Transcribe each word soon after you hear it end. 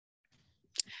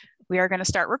We are going to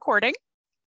start recording.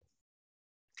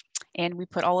 And we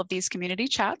put all of these community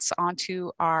chats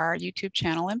onto our YouTube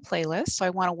channel and playlist. So I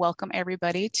want to welcome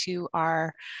everybody to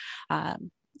our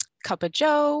Cuppa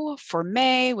Joe for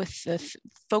May with the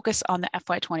focus on the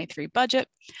FY23 budget.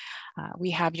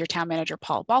 We have your town manager,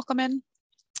 Paul Bockelman,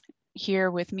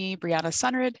 here with me, Brianna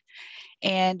Sunryd,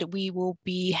 and we will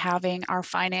be having our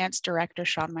finance director,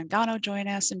 Sean Mangano, join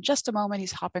us in just a moment.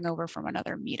 He's hopping over from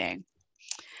another meeting.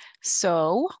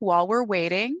 So while we're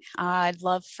waiting, I'd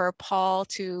love for Paul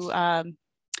to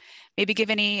maybe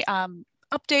give any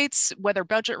updates, whether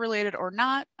budget related or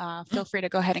not. Feel free to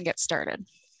go ahead and get started.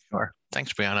 Sure.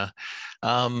 Thanks, Brianna.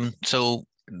 So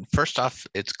first off,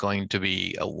 it's going to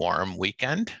be a warm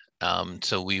weekend.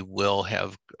 So we will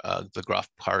have the Groff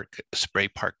Park spray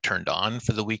park turned on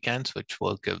for the weekends, which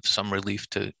will give some relief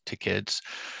to kids.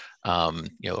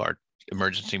 Our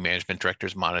emergency management director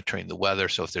is monitoring the weather.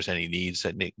 So if there's any needs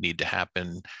that need to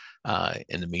happen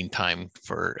in the meantime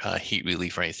for heat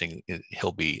relief or anything,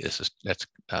 that's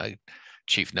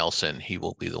Chief Nelson. He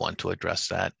will be the one to address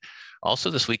that.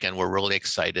 Also this weekend, we're really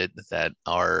excited that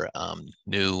our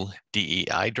new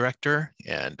DEI director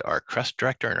and our CREST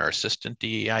director and our assistant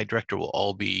DEI director have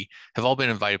all been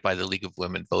invited by the League of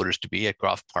Women Voters to be at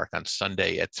Groff Park on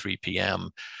Sunday at 3 p.m.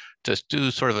 to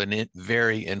do sort of a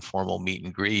very informal meet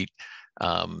and greet.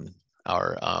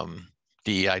 Our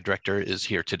DEI director is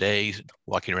here today,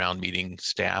 walking around meeting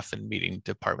staff and meeting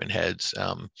department heads,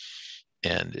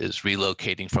 and is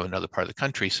relocating from another part of the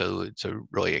country. So it's a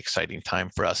really exciting time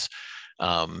for us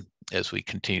as we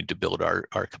continue to build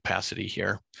our capacity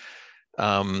here.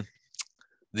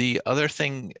 The other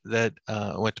thing that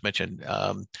I want to mention,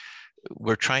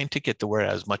 we're trying to get the word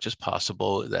out as much as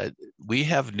possible that we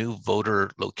have new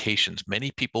voter locations. Many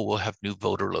people will have new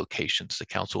voter locations. The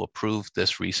council approved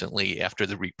this recently after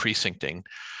the re-precincting.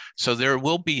 So there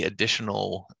will be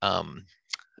additional,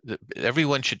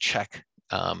 everyone should check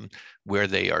where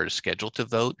they are scheduled to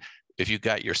vote. If you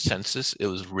got your census, it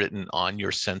was written on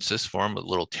your census form, a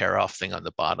little tear off thing on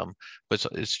the bottom, but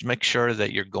it's to make sure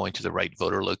that you're going to the right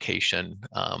voter location,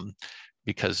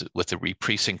 because with the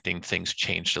re-precincting, things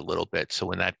changed a little bit. So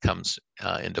when that comes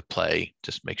into play,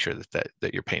 just make sure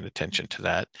that you're paying attention to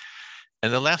that.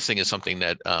 And the last thing is something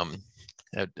that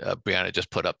Brianna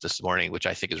just put up this morning, which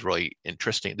I think is really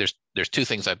interesting. There's two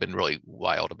things I've been really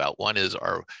wild about. One is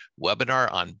our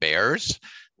webinar on bears,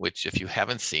 which if you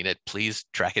haven't seen it, please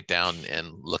track it down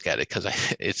and look at it, because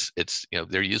it's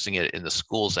they're using it in the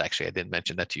schools. Actually, I didn't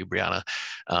mention that to you, Brianna.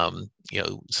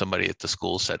 Somebody at the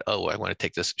school said, "Oh, I want to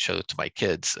take this, show it to my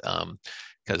kids."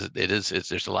 Because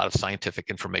there's a lot of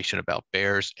scientific information about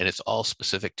bears, and it's all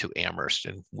specific to Amherst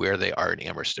and where they are in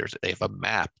Amherst. They have a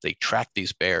map. They track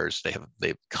these bears. They have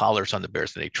collars on the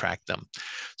bears, and they track them.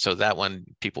 So that one,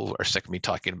 people are sick of me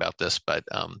talking about this, but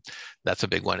that's a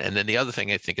big one. And then the other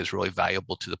thing I think is really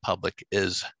valuable to the public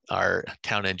is our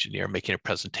town engineer making a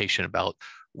presentation about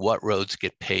what roads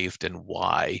get paved and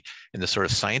why, and the sort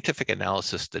of scientific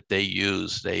analysis that they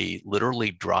use. They literally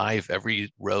drive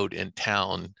every road in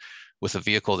town with a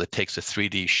vehicle that takes a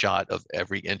 3D shot of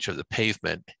every inch of the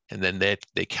pavement, and then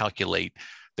they calculate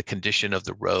the condition of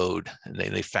the road, and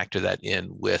then they factor that in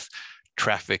with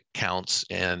traffic counts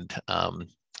and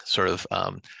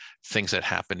things that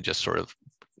happen, just sort of,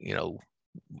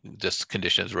 just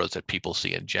conditions of roads that people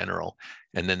see in general.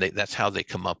 And then that's how they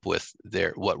come up with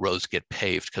what roads get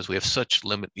paved, because we have such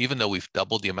limit, even though we've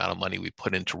doubled the amount of money we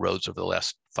put into roads over the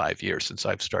last 5 years since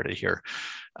I've started here,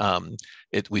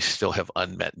 we still have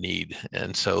unmet need.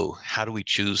 And so how do we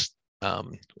choose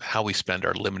how we spend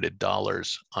our limited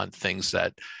dollars on things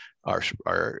that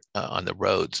are on the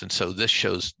roads? And so this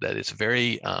shows that it's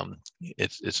very,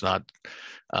 it's not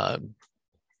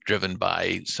driven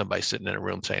by somebody sitting in a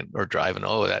room saying, or driving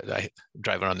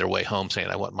on their way home saying,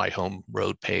 I want my home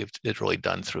road paved. It's really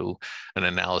done through an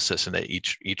analysis, and that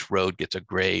each road gets a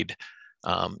grade,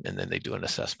 and then they do an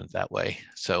assessment that way.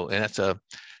 So, and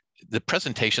the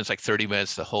presentation's like 30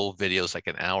 minutes. The whole video is like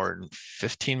an hour and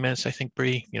 15 minutes, I think,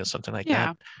 Bree, something like that.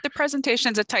 Yeah, the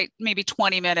presentation's a tight, maybe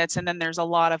 20 minutes, and then there's a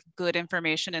lot of good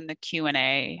information in the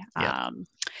Q&A. Yeah.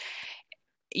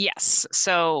 Yes,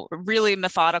 so really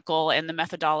methodical, and the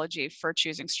methodology for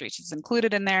choosing streets is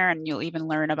included in there, and you'll even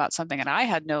learn about something that I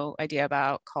had no idea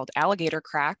about called alligator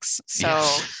cracks. So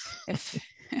yes.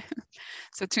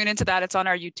 So tune into that. It's on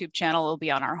our YouTube channel. It'll be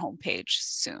on our homepage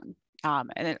soon.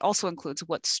 And it also includes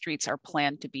what streets are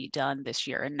planned to be done this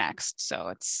year and next. So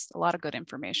it's a lot of good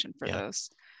information for those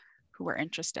who are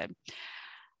interested.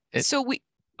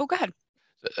 Go ahead.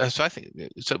 So I think,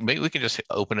 maybe we can just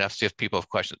open it up, see if people have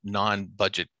questions,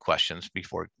 non-budget questions,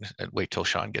 before, and wait till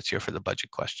Sean gets here for the budget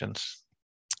questions.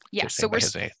 Yeah, so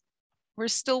We're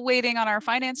still waiting on our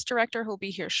finance director who'll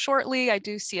be here shortly. I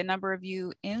do see a number of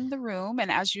you in the room.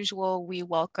 And as usual, we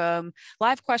welcome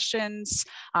live questions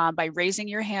by raising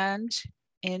your hand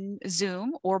in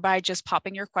Zoom or by just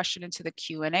popping your question into the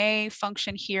Q&A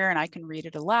function here and I can read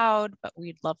it aloud, but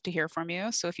we'd love to hear from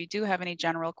you. So if you do have any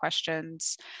general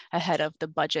questions ahead of the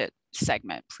budget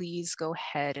segment, please go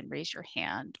ahead and raise your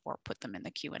hand or put them in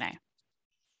the Q&A.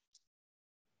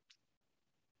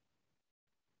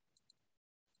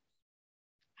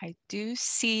 I do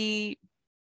see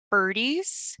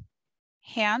Birdie's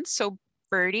hand. So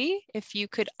Birdie, if you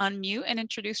could unmute and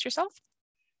introduce yourself.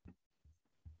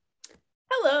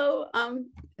 Hello.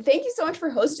 Thank you so much for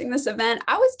hosting this event.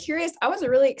 I was curious. I was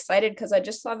really excited because I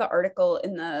just saw the article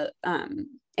in the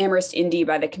Amherst Indy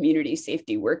by the Community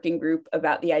Safety Working Group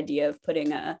about the idea of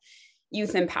putting a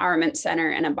youth empowerment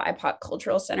center and a BIPOC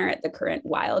cultural center at the current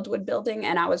Wildwood building.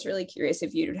 And I was really curious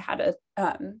if you'd had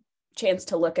a chance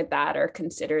to look at that or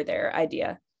consider their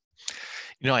idea.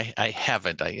 You know, I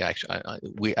haven't.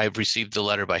 I've received the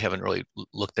letter, but I haven't really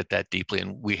looked at that deeply,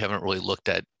 and we haven't really looked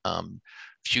at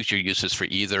future uses for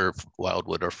either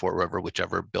Wildwood or Fort River,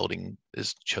 whichever building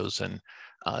is chosen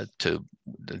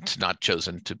it's not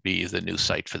chosen to be the new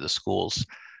site for the schools.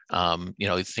 You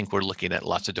know, I think we're looking at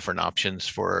lots of different options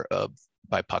for a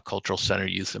BIPOC Cultural Center,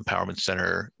 Youth Empowerment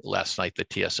Center. Last night, the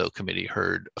TSO committee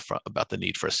heard about the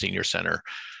need for a senior center.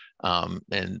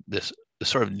 And the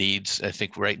sort of needs, I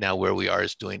think right now where we are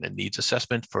is doing a needs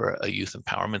assessment for a youth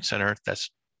empowerment center.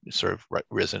 That's sort of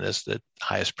risen as the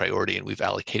highest priority, and we've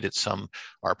allocated some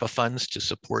ARPA funds to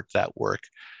support that work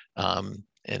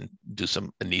and do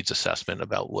a needs assessment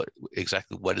about what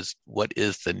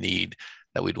is the need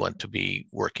that we'd want to be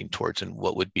working towards, and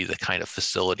what would be the kind of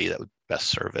facility that would best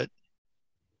serve it.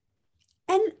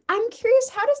 And I'm curious,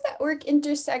 how does that work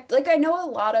intersect? Like, I know a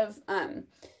lot of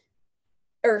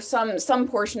or some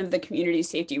portion of the community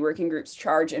safety working group's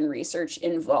charge and research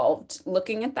involved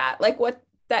looking at that, like what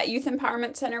that youth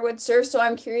empowerment center would serve. So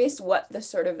I'm curious what the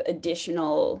sort of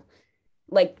additional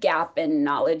like gap in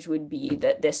knowledge would be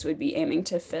that this would be aiming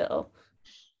to fill.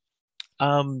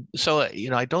 So, you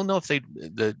know, I don't know if they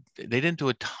didn't do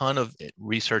a ton of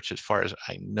research, as far as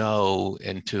I know,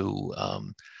 into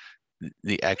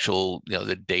the actual, you know,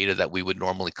 the data that we would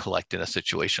normally collect in a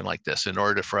situation like this. In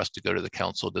order for us to go to the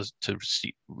council to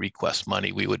request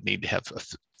money, we would need to have a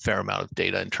fair amount of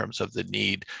data in terms of the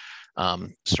need,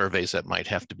 surveys that might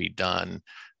have to be done.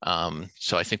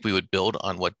 So I think we would build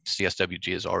on what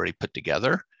CSWG has already put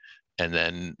together, and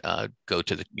then go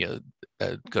to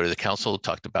the council,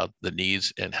 talked about the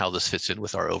needs and how this fits in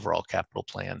with our overall capital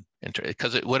plan.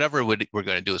 Because whatever we're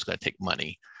going to do is going to take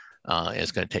money.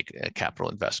 It's going to take a capital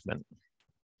investment.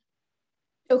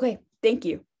 Okay, thank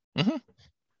you. Mm-hmm.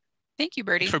 Thank you,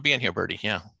 Birdie. Thanks for being here, Birdie.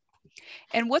 Yeah.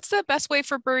 And what's the best way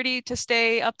for Birdie to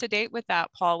stay up to date with that,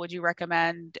 Paul? Would you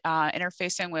recommend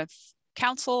interfacing with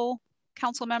council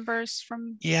members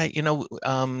from? Yeah, you know,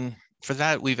 for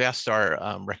that, we've asked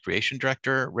our recreation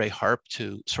director, Ray Harp,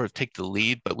 to sort of take the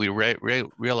lead, but we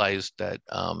realized that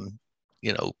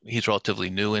you know, he's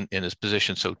relatively new in his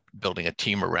position, so building a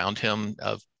team around him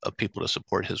of people to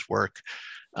support his work.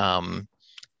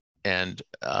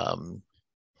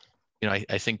 You know,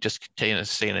 I think just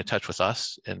staying in touch with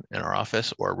us in our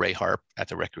office, or Ray Harp at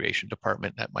the recreation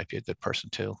department, that might be a good person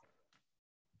too.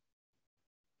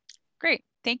 Great,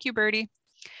 thank you, Birdie.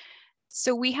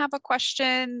 So we have a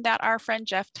question that our friend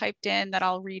Jeff typed in that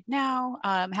I'll read now.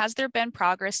 Has there been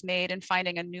progress made in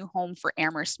finding a new home for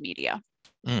Amherst Media?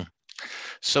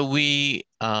 So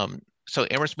so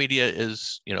Amherst Media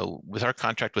is, you know, with our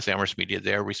contract with Amherst Media,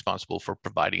 they're responsible for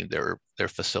providing their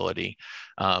facility.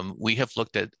 We have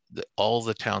looked at all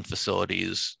the town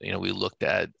facilities. You know, we looked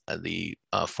at the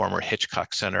former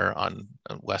Hitchcock Center on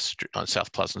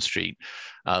South Pleasant Street.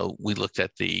 We looked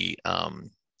at the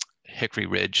Hickory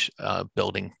Ridge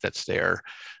building that's there,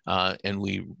 and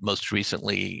we most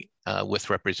recently, with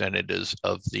representatives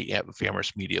of the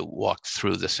Amherst Media, walked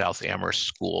through the South Amherst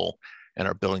School, and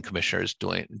our building commissioners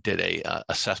did a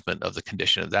assessment of the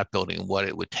condition of that building and what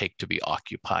it would take to be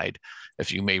occupied.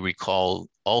 If you may recall,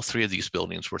 all three of these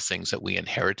buildings were things that we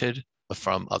inherited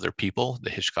from other people. The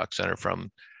Hitchcock Center from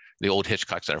the old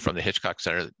Hitchcock Center, from the Hitchcock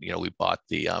Center, you know, we bought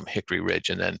the Hickory Ridge,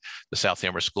 and then the South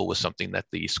Amherst School was something that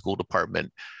the school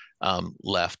department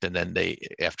left, and then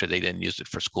after they didn't use it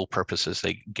for school purposes,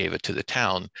 they gave it to the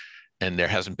town. And there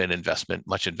hasn't been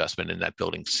much investment in that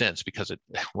building since, because it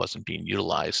wasn't being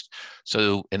utilized.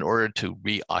 So in order to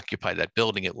reoccupy that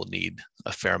building, it will need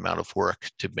a fair amount of work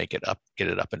to make it up, get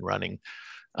it up and running.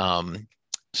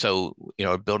 So, you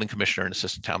know, a building commissioner and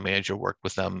assistant town manager worked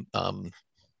with them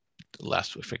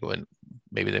last week, when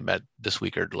maybe they met this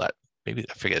week or maybe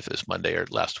I forget if it was Monday or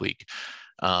last week,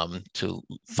 to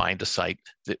find a site.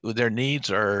 Their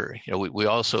needs are, we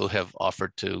also have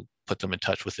offered to put them in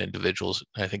touch with individuals.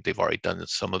 I think they've already done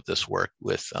some of this work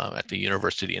with at the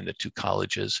university and the 2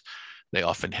 colleges. They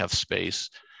often have space.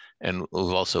 And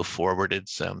we've also forwarded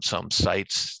some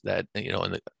sites that,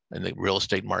 in the real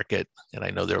estate market, and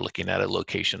I know they're looking at a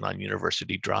location on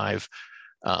University Drive.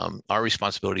 Our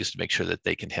responsibility is to make sure that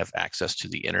they can have access to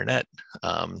the internet,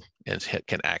 and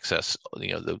can access,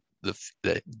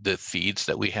 the feeds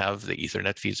that we have, the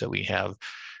Ethernet feeds that we have,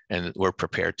 and we're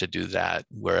prepared to do that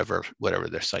whatever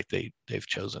their site they've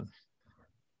chosen.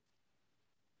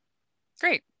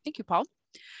 Great, thank you, Paul.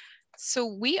 So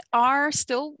we are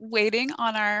still waiting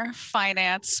on our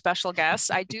finance special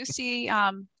guests. I do see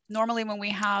normally when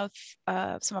we have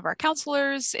some of our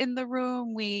counselors in the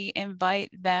room, we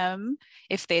invite them,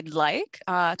 if they'd like,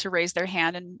 to raise their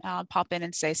hand and pop in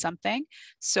and say something.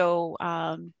 So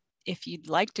if you'd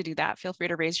like to do that, feel free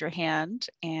to raise your hand,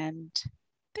 and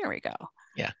there we go.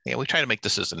 Yeah, we try to make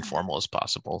this as informal as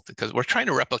possible because we're trying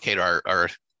to replicate our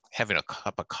having a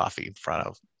cup of coffee in front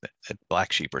of a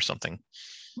Black Sheep or something.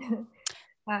 Do you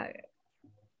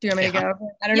want me to go?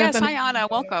 I don't yes, know. Hi, Anna.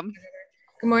 Welcome.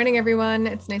 Good morning, everyone.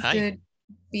 It's nice Hi. to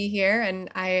be here, and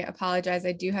I apologize.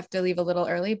 I do have to leave a little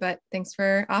early, but thanks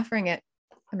for offering it.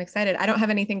 I'm excited. I don't have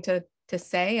anything to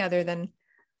say other than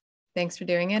thanks for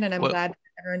doing it, and I'm glad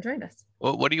everyone joined us.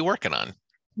 Well, what are you working on?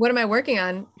 What am I working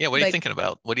on? Yeah, what are you thinking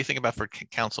about? What do you think about for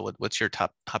council? What's your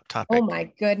top topic? Oh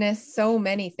my goodness, so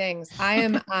many things. I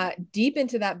am deep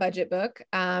into that budget book.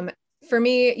 For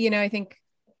me, I think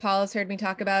Paul has heard me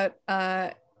talk about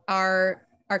our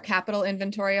capital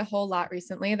inventory a whole lot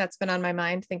recently. That's been on my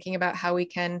mind, thinking about how we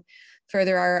can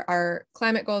further our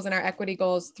climate goals and our equity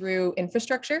goals through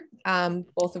infrastructure,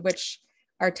 both of which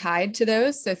are tied to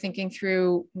those. So thinking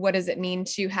through what does it mean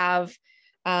to have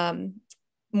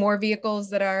more vehicles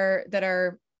that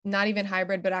are not even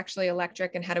hybrid, but actually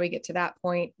electric, and how do we get to that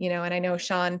point? And I know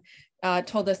Sean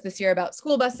told us this year about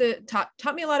school buses,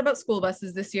 taught me a lot about school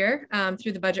buses this year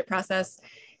through the budget process.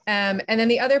 And then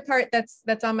the other part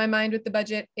that's on my mind with the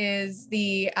budget is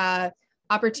the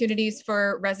opportunities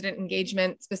for resident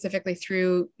engagement, specifically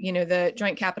through, the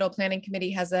Joint Capital Planning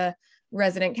Committee has a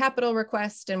resident capital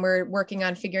request, and we're working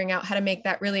on figuring out how to make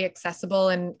that really accessible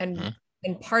and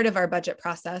part of our budget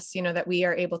process, that we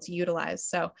are able to utilize.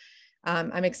 So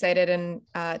I'm excited and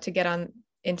to get on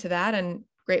into that, and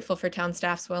grateful for town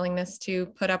staff's willingness to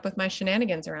put up with my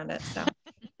shenanigans around it. So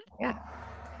yeah.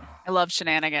 I love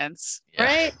shenanigans.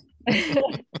 Yeah.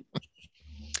 Right?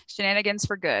 Shenanigans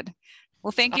for good.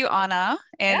 Well, thank you, Anna.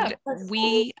 And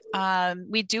we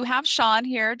do have Sean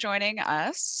here joining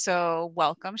us. So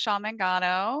welcome, Sean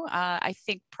Mangano. I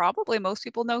think probably most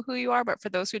people know who you are, but for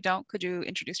those who don't, could you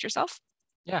introduce yourself?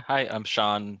 Yeah, hi, I'm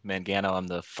Sean Mangano. I'm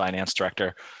the finance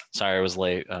director. Sorry I was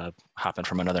late, hopping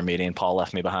from another meeting. Paul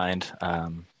left me behind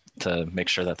to make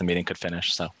sure that the meeting could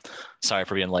finish. So sorry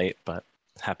for being late, but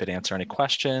happy to answer any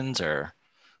questions or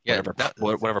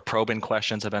whatever probing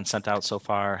questions have been sent out so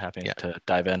far. Happy to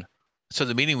dive in. So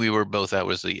the meeting we were both at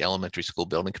was the elementary school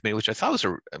building committee, which I thought was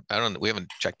we haven't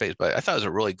checked base, but I thought it was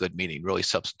a really good meeting, really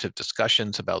substantive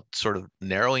discussions about sort of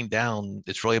narrowing down.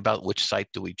 It's really about which site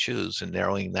do we choose, and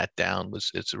narrowing that down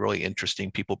it's really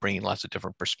interesting. People bringing lots of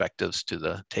different perspectives to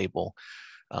the table.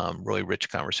 Really rich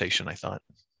conversation, I thought.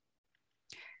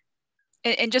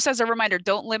 And just as a reminder,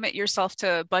 don't limit yourself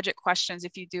to budget questions.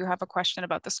 If you do have a question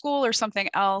about the school or something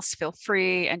else, feel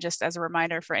free. And just as a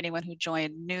reminder for anyone who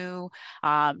joined new,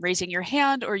 raising your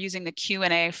hand or using the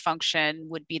Q&A function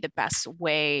would be the best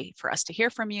way for us to hear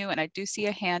from you. And I do see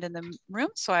a hand in the room,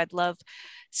 so I'd love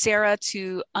Sarah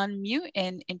to unmute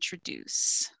and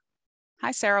introduce.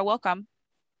 Hi, Sarah, welcome.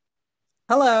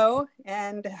 Hello,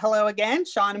 and hello again,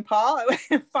 Sean and Paul.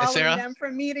 Following them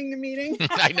from meeting to meeting.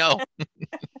 I know.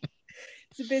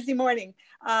 It's a busy morning,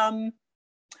 but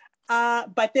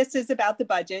this is about the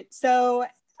budget. So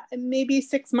maybe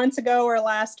 6 months ago or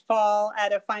last fall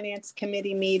at a finance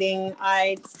committee meeting,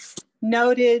 I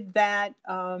noted that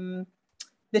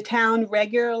the town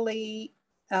regularly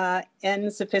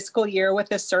ends the fiscal year with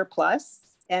a surplus,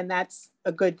 and that's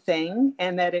a good thing,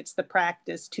 and that it's the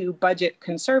practice to budget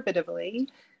conservatively,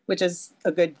 which is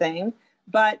a good thing,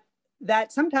 but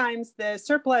that sometimes the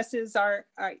surpluses are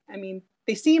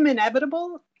they seem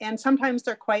inevitable, and sometimes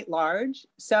they're quite large.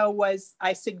 So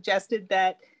I suggested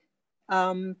that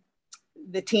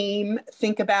the team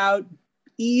think about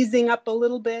easing up a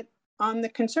little bit on the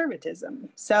conservatism.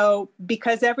 So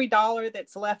because every dollar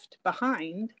that's left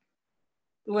behind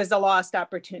was a lost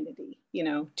opportunity,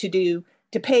 to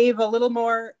pave a little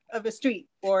more of a street,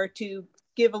 or to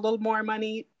give a little more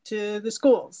money to the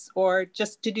schools or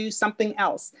just to do something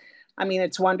else. I mean,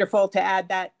 it's wonderful to add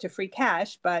that to free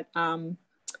cash, but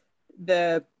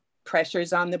the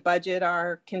pressures on the budget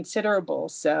are considerable.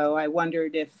 So I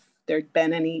wondered if there'd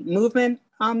been any movement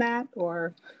on that,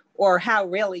 or how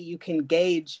really you can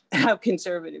gauge how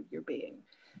conservative you're being.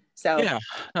 So yeah,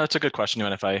 no, that's a good question. You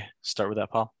mind if I start with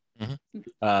that, Paul?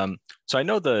 Mm-hmm. So I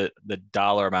know the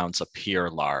dollar amounts appear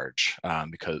large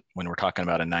because when we're talking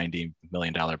about a $90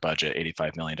 million budget,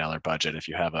 $85 million budget, if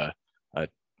you have a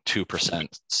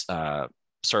 2%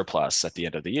 surplus at the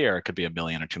end of the year, it could be $1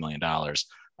 million or $2 million.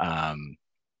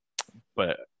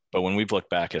 But when we've looked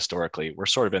back historically, we're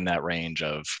sort of in that range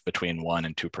of between 1%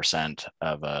 and 2%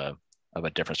 of a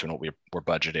difference between what we're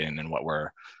budgeting and what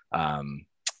we're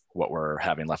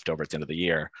having left over at the end of the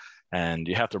year. And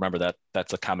you have to remember that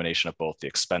that's a combination of both the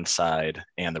expense side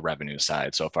and the revenue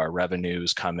side. So if our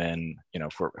revenues come in,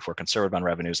 if we're conservative on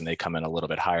revenues and they come in a little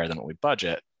bit higher than what we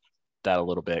budget, that a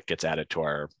little bit gets added to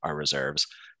our reserves.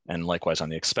 And likewise on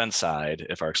the expense side,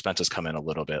 if our expenses come in a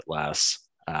little bit less,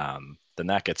 then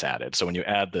that gets added. So when you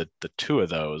add the two of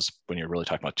those, when you're really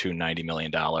talking about two $90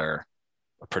 million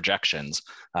projections,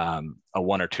 a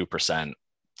 1 or 2%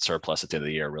 surplus at the end of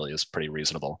the year really is pretty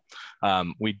reasonable.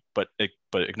 But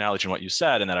acknowledging what you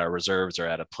said and that our reserves are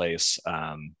at a place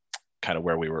kind of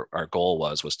where our goal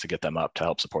was to get them up to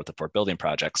help support the 4 building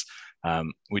projects.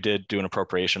 We did do an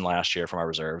appropriation last year from our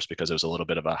reserves because it was a little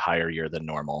bit of a higher year than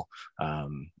normal.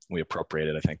 We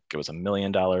appropriated, I think it was $1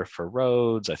 million for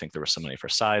roads. I think there was some money for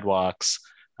sidewalks.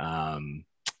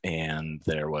 And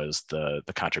there was the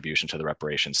contribution to the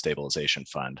reparation stabilization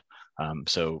fund.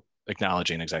 So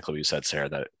acknowledging exactly what you said, Sarah,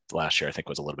 that last year I think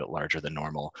was a little bit larger than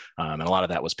normal. And a lot of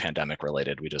that was pandemic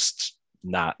related. We just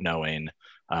not knowing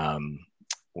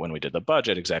when we did the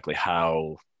budget exactly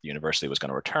how the university was going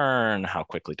to return, how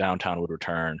quickly downtown would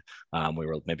return. We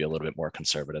were maybe a little bit more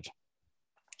conservative.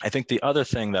 I think the other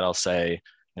thing that I'll say,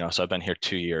 so I've been here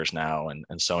 2 years now, and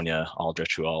Sonia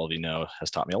Aldrich, who all of you know, has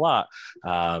taught me a lot.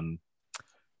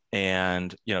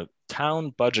 And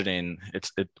town budgeting,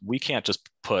 we can't just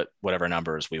put whatever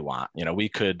numbers we want. We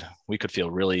could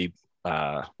feel really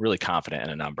confident in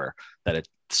a number that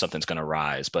something's going to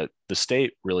rise, but the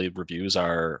state really reviews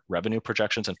our revenue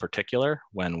projections in particular.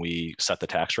 When we set the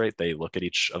tax rate, they look at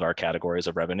each of our categories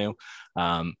of revenue.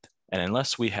 And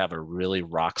unless we have a really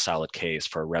rock solid case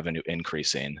for revenue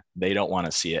increasing, they don't want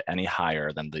to see it any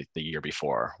higher than the year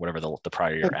before, whatever the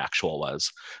prior year actual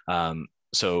was.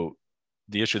 So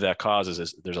the issue that causes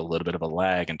is there's a little bit of a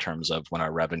lag in terms of when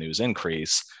our revenues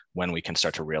increase, when we can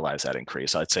start to realize that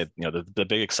increase. I'd say, the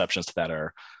big exceptions to that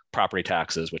are property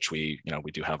taxes, which we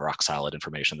do have rock solid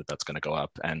information that's going to go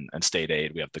up, and state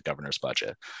aid, we have the governor's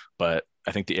budget. But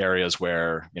I think the areas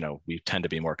where, we tend to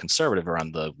be more conservative are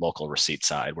on the local receipt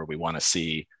side, where we want to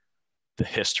see the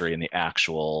history and the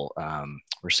actual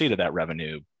receipt of that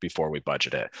revenue before we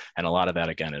budget it. And a lot of that,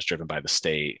 again, is driven by the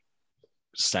state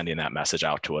sending that message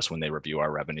out to us when they review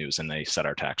our revenues and they set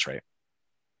our tax rate.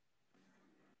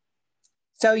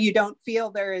 So you don't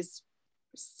feel there is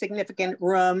significant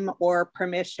room or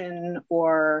permission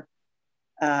or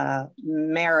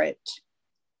merit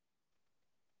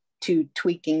to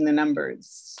tweaking the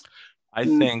numbers? I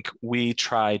think we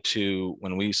try to,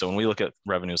 when we look at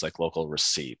revenues like local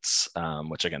receipts,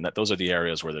 which again, those are the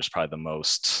areas where there's probably the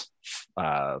most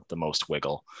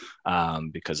wiggle,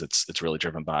 because it's really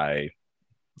driven by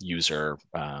user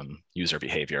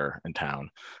behavior in town.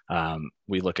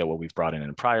 We look at what we've brought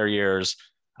in prior years.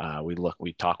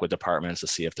 We talk with departments to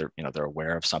see if they're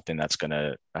aware of something that's going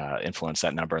to influence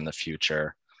that number in the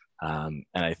future. And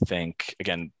I think,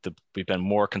 again, we've been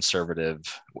more conservative.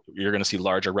 You're going to see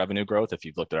larger revenue growth. If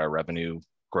you've looked at our revenue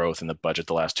growth in the budget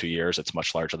the last 2 years, it's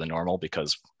much larger than normal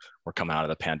because we're coming out of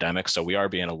the pandemic. So we are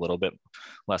being a little bit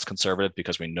less conservative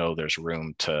because we know there's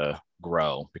room to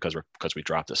grow because we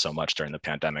dropped it so much during the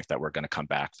pandemic that we're going to come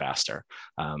back faster.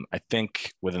 I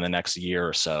think within the next year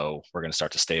or so, we're going to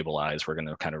start to stabilize. We're going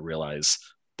to kind of realize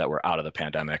that we're out of the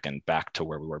pandemic and back to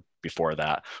where we were before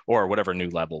that, or whatever new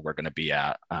level we're going to be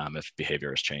at if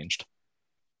behavior has changed.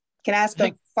 Can I ask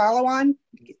a follow on?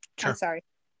 Sure. I'm sorry.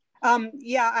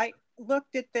 I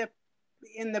looked at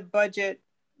in the budget,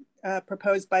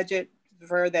 proposed budget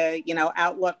for the,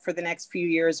 outlook for the next few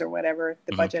years or whatever,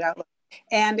 the budget outlook.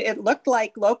 And it looked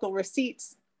like local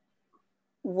receipts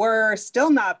were still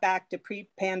not back to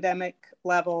pre-pandemic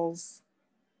levels,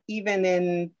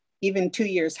 even 2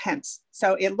 years hence.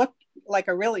 So it looked like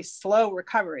a really slow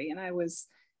recovery. And I was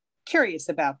curious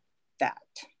about that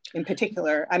in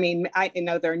particular. I mean, I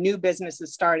know there are new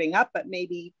businesses starting up, but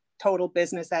maybe total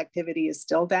business activity is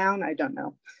still down. I don't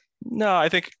know. No, I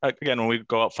think, again, when we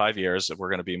go out 5 years, we're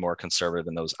going to be more conservative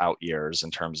in those out years in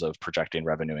terms of projecting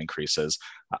revenue increases.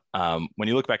 When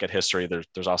you look back at history,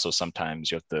 there's also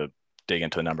sometimes you have to dig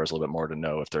into the numbers a little bit more to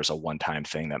know if there's a one-time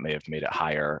thing that may have made it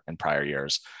higher in prior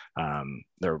years.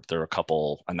 There are a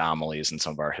couple anomalies in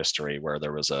some of our history where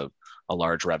there was a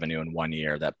large revenue in 1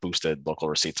 year that boosted local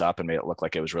receipts up and made it look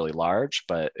like it was really large,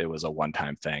 but it was a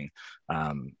one-time thing.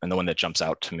 And the one that jumps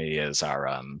out to me is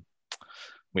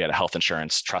we had a health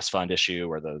insurance trust fund issue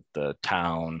where the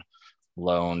town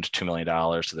loaned $2 million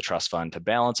to the trust fund to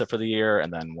balance it for the year.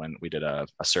 And then when we did a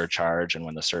surcharge, and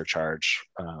when the surcharge,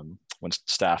 when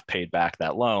staff paid back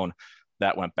that loan,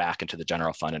 that went back into the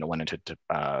general fund and it went into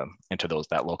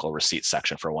that local receipt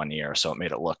section for 1 year. So it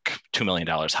made it look $2 million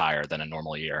higher than a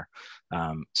normal year.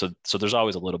 So there's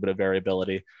always a little bit of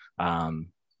variability,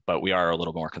 but we are a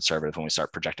little more conservative when we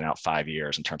start projecting out 5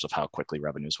 years in terms of how quickly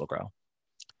revenues will grow.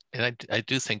 And I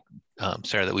do think,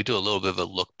 Sarah, that we do a little bit of a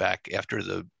look back after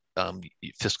the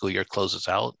fiscal year closes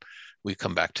out. We can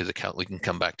come back to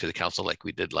the council like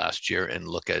we did last year and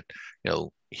look at,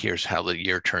 here's how the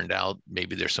year turned out.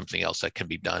 Maybe there's something else that can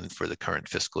be done for the current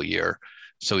fiscal year.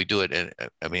 So we do it. And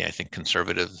I mean, I think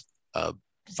conservative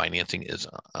financing is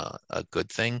a good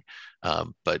thing,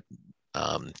 but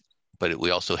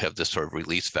we also have this sort of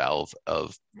release valve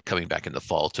of coming back in the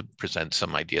fall to present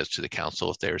some ideas to the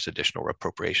council if there's additional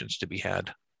appropriations to be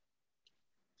had.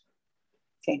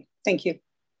 Okay, thank you.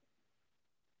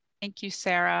 Thank you,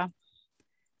 Sarah.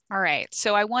 All right,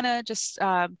 so I want to just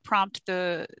prompt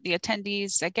the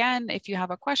attendees again. If you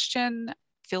have a question,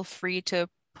 feel free to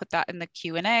put that in the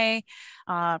Q&A,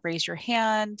 raise your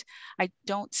hand. I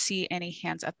don't see any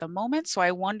hands at the moment, so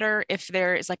I wonder if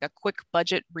there is like a quick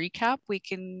budget recap we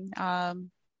can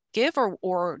give,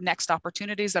 or next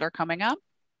opportunities that are coming up.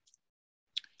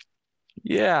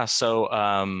 Yeah,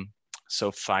 so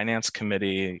Finance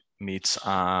Committee meets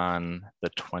on the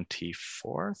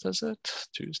 24th, is it?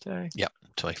 Tuesday? Yep,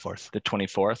 24th. The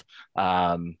 24th.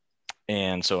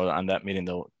 And so on that meeting,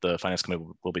 the Finance Committee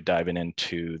will be diving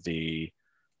into the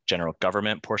general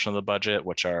government portion of the budget,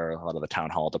 which are a lot of the town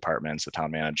hall departments, the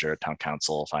town manager, town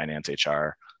council, finance, HR,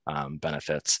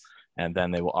 benefits. And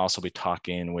then they will also be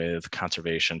talking with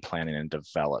conservation, planning, and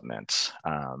development,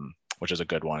 which is a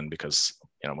good one because,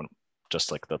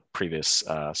 just like the previous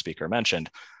speaker mentioned,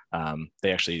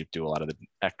 they actually do a lot of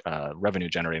the revenue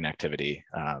generating activity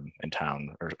in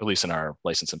town, or at least in our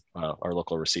license, our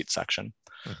local receipt section.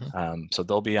 Mm-hmm. So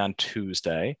they'll be on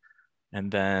Tuesday.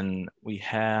 And then we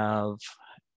have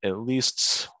at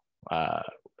least,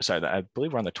 I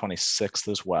believe we're on the 26th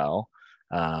as well.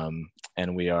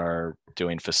 And we are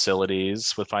doing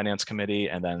facilities with Finance Committee,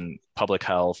 and then public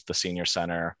health, the senior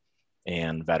center,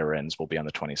 and veterans will be on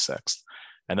the 26th.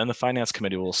 And then the Finance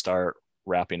Committee will start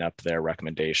wrapping up their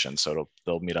recommendations. So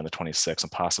they'll meet on the 26th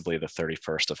and possibly the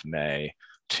 31st of May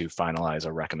to finalize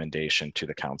a recommendation to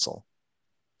the council.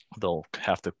 They'll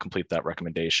have to complete that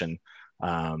recommendation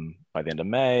by the end of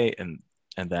May.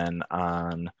 And then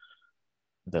on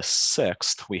the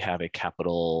 6th, we have a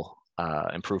capital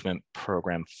improvement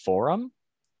program forum,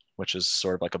 which is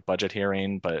sort of like a budget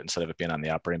hearing, but instead of it being on the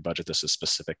operating budget, this is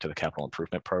specific to the capital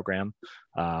improvement program,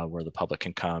 where the public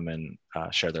can come and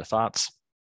share their thoughts.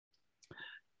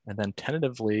 And then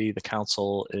tentatively, the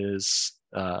council is,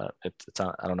 it's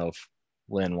on, I don't know if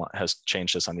Lynn has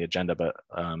changed this on the agenda, but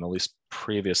at least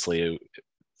previously,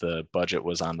 the budget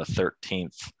was on the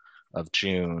 13th of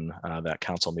June, that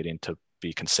council meeting to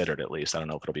be considered at least. I don't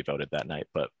know if it'll be voted that night,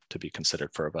 but to be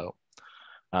considered for a vote.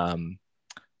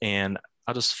 And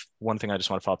one thing I just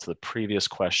want to follow up to the previous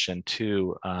question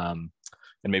too, and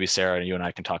maybe Sarah, you and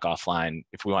I can talk offline,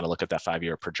 if we want to look at that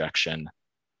 5-year projection,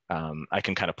 I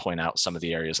can kind of point out some of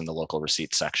the areas in the local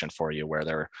receipts section for you where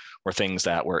there were things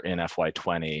that were in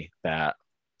FY20 that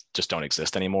just don't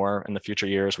exist anymore in the future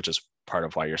years, which is part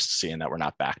of why you're seeing that we're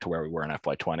not back to where we were in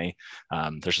FY20.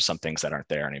 There's just some things that aren't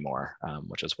there anymore,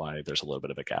 which is why there's a little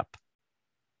bit of a gap.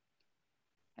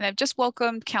 And I've just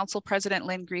welcomed Council President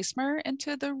Lynn Griesmer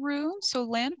into the room. So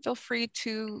Lynn, feel free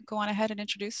to go on ahead and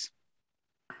introduce.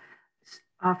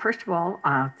 First of all,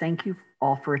 thank you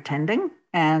all for attending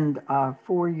and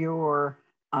for your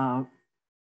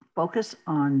focus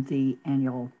on the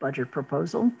annual budget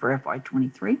proposal for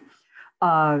FY23.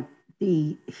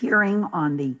 The hearing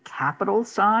on the capital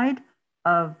side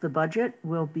of the budget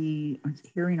will be,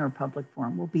 hearing or public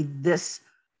forum, will be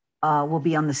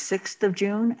on the 6th of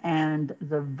June, and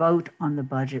the vote on the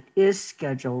budget is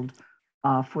scheduled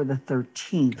for the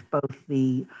 13th, both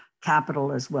the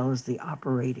capital as well as the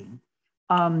operating.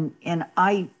 And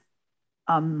I'm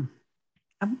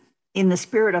in the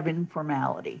spirit of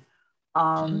informality,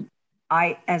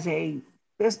 I, as a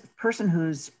person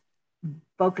who's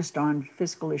focused on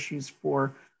fiscal issues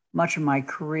for much of my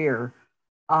career,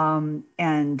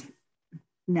 and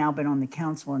now been on the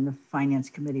council and the finance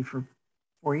committee for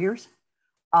 4 years,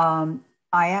 I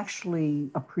actually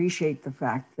appreciate the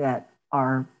fact that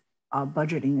our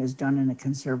budgeting is done in a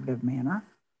conservative manner.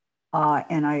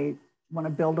 And I want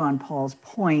to build on Paul's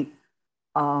point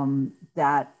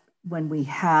that when we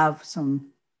have some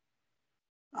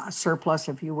surplus,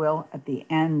 if you will, at the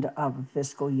end of a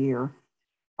fiscal year,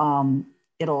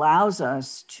 it allows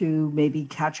us to maybe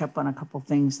catch up on a couple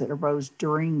things that arose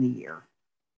during the year.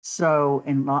 So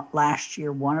in last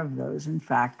year, one of those, in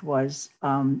fact, was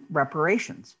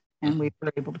reparations. And we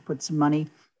were able to put some money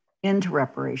into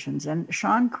reparations. And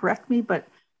Sean, correct me, but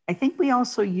I think we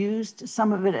also used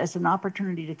some of it as an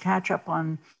opportunity to catch up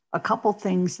on a couple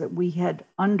things that we had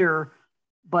under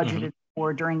budgeted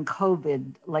for during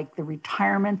COVID, like the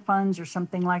retirement funds or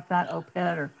something like that,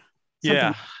 OPED or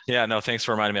something. Yeah, no, thanks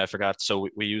for reminding me. I forgot. So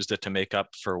we used it to make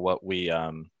up for what we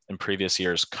in previous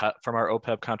years cut from our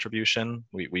OPEB contribution.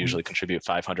 We usually contribute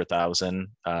 500,000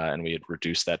 and we had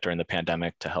reduced that during the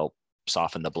pandemic to help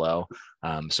soften the blow.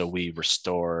 So we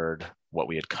restored what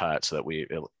we had cut so that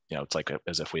it's like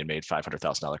as if we had made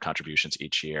 $500,000 contributions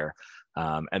each year.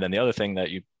 And then the other thing that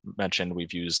you mentioned,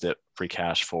 we've used it free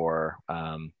cash for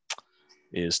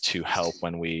is to help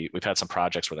when we've had some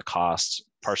projects where the costs,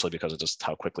 partially because of just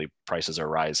how quickly prices are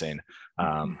rising,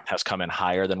 has come in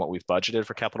higher than what we've budgeted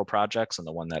for capital projects. And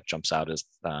the one that jumps out is,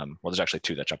 well, there's actually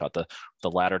two that jump out. The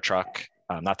ladder truck,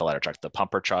 not the ladder truck, the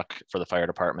pumper truck for the fire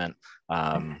department.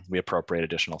 We appropriate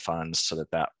additional funds so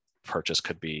that purchase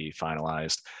could be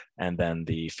finalized. And then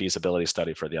the feasibility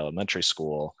study for the elementary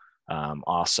school,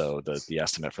 also the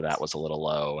estimate for that was a little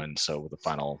low. And so the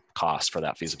final cost for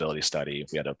that feasibility study,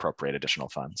 we had to appropriate additional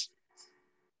funds.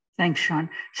 Thanks, Sean.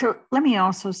 So let me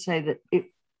also say that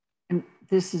and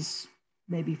this is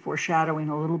maybe foreshadowing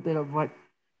a little bit of what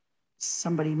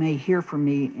somebody may hear from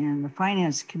me in the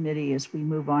finance committee as we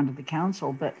move on to the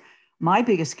council. But my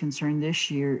biggest concern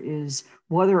this year is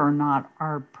whether or not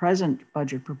our present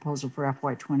budget proposal for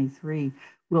FY23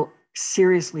 will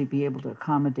seriously be able to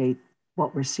accommodate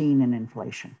what we're seeing in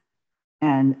inflation.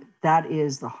 And that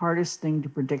is the hardest thing to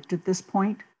predict at this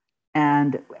point.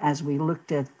 And as we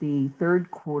looked at the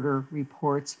third quarter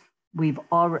reports, we've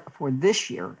already, for this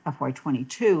year,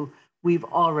 FY22, we've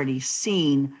already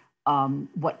seen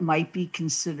what might be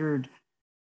considered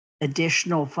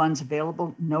additional funds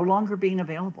available no longer being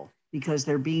available because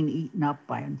they're being eaten up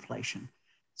by inflation.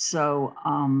 So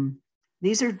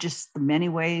these are just the many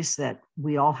ways that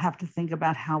we all have to think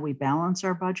about how we balance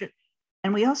our budget.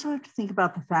 And we also have to think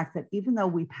about the fact that even though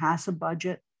we pass a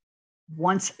budget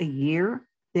once a year,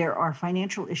 there are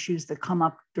financial issues that come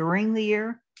up during the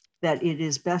year that it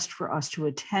is best for us to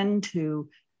attend to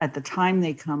at the time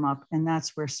they come up. And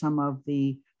that's where some of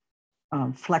the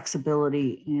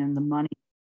flexibility and the money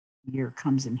year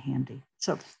comes in handy.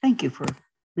 So thank you for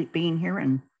being here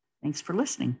and thanks for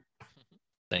listening.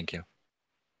 Thank you.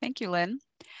 Thank you, Lynn.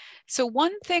 So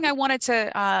one thing I wanted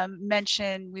to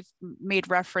mention, we've made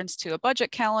reference to a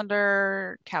budget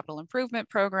calendar, capital improvement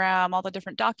program, all the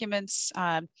different documents.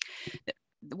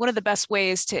 One of the best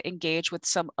ways to engage with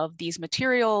some of these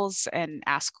materials and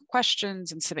ask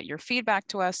questions and submit your feedback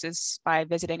to us is by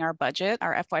visiting our budget,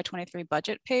 our FY23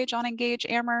 budget page on Engage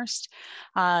Amherst.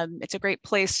 It's a great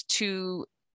place to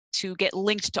get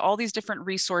linked to all these different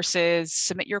resources,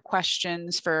 submit your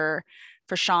questions for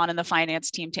Sean and the finance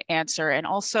team to answer. And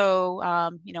also,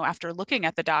 after looking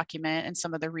at the document and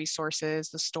some of the resources,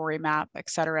 the story map, et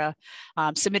cetera,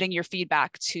 submitting your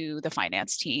feedback to the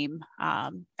finance team,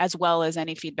 as well as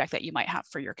any feedback that you might have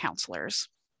for your counselors.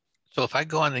 So if I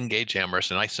go on Engage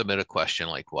Amherst and I submit a question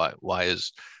like why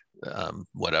is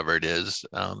whatever it is,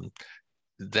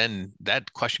 then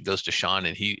that question goes to Sean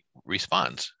and he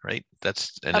responds, right?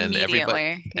 Immediately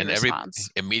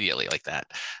like that.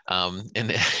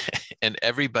 And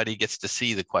everybody gets to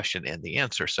see the question and the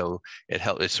answer. So it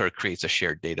sort of creates a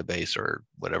shared database or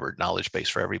whatever knowledge base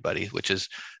for everybody, which is,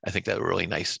 I think, that a really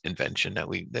nice invention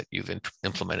that you've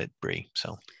implemented, Bree.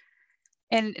 So.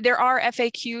 And there are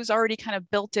FAQs already kind of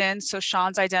built in. So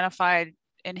Sean's identified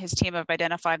and his team have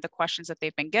identified the questions that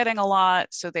they've been getting a lot.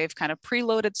 So they've kind of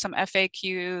preloaded some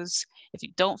FAQs. If you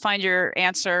don't find your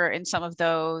answer in some of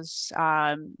those,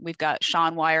 we've got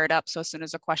Sean wired up. So as soon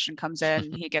as a question comes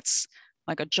in, he gets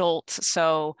like a jolt.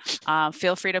 So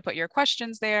feel free to put your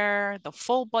questions there, the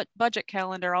full budget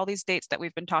calendar, all these dates that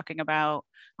we've been talking about.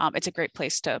 It's a great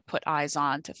place to put eyes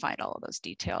on to find all of those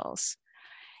details.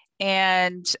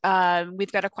 And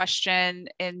we've got a question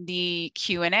in the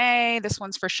Q&A. This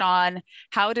one's for Sean.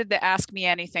 How did the Ask Me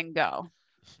Anything go?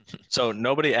 So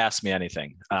nobody asked me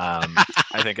anything.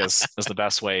 I think is the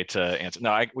best way to answer.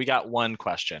 No, we got one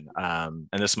question, and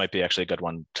this might be actually a good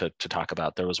one to talk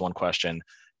about. There was one question,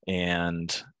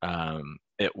 and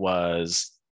it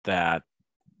was that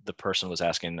the person was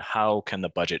asking, how can the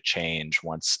budget change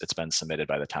once it's been submitted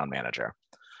by the town manager?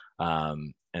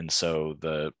 And so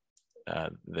they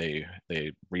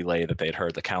relay that they had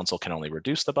heard the council can only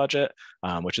reduce the budget,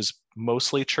 which is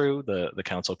mostly true. The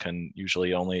council can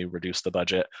usually only reduce the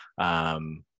budget.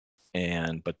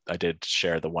 But I did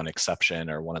share the one exception,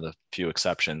 or one of the few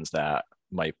exceptions that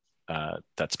might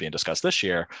that's being discussed this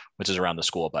year, which is around the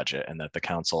school budget, and that the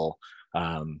council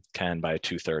can, by a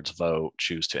 2/3 vote,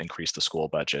 choose to increase the school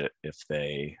budget if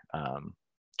they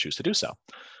choose to do so.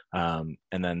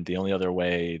 And then the only other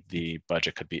way the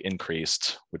budget could be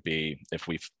increased would be if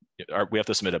we have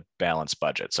to submit a balanced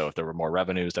budget. So if there were more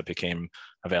revenues that became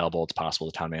available, it's possible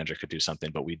the town manager could do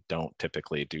something, but we don't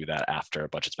typically do that after a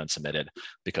budget's been submitted,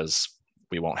 because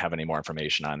we won't have any more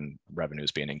information on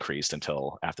revenues being increased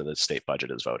until after the state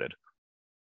budget is voted.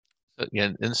 Yeah,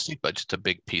 and the state budget's a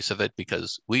big piece of it,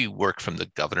 because we work from the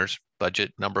governor's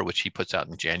budget number, which he puts out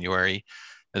in January.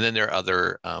 And then there are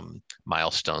other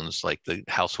milestones, like the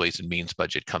House Ways and Means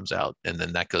budget comes out, and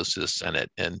then that goes to the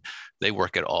Senate, and they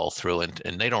work it all through, and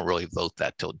they don't really vote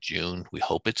that till June. We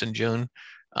hope it's in June,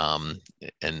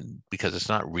 and because it's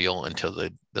not real until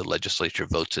the legislature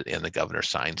votes it and the governor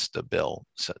signs the bill,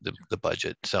 so the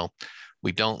budget. So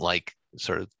we don't like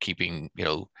sort of keeping,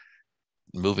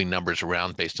 moving numbers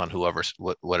around based on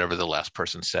whatever the last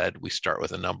person said. We start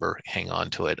with a number, hang on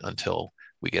to it until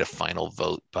we get a final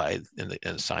vote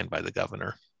and signed by the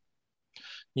governor.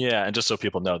 Yeah, and just so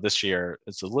people know, this year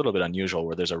it's a little bit unusual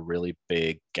where there's a really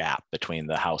big gap between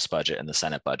the House budget and the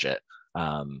Senate budget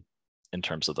in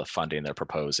terms of the funding they're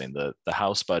proposing. The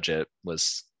House budget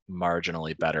was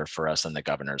marginally better for us than the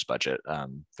governor's budget,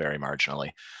 very marginally.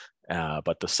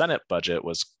 But the Senate budget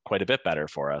was quite a bit better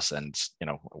for us, and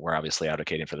we're obviously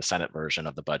advocating for the Senate version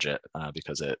of the budget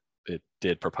because it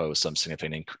did propose some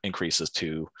significant increases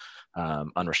to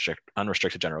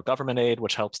unrestricted general government aid,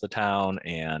 which helps the town,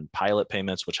 and pilot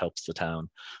payments, which helps the town.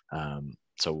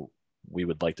 So we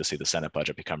would like to see the Senate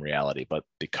budget become reality, but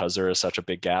because there is such a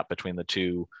big gap between the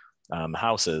two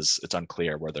houses, it's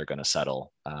unclear where they're going to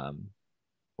settle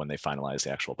when they finalize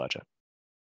the actual budget.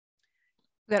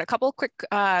 We got a couple quick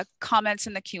comments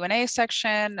in the Q&A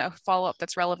section, a follow-up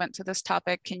that's relevant to this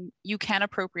topic. You can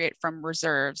appropriate from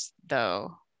reserves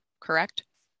though, correct?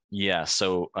 Yeah,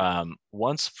 so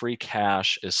once free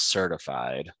cash is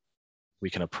certified, we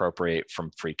can appropriate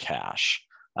from free cash,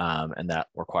 and that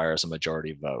requires a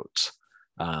majority vote.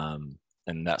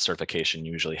 And that certification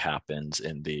usually happens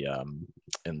in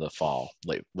the fall,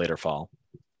 later fall.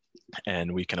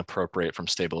 And we can appropriate from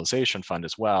stabilization fund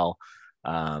as well.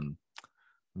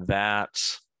 That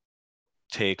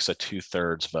takes a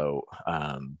 2/3 vote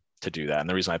to do that. And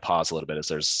the reason I pause a little bit is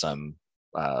there's some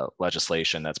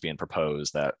legislation that's being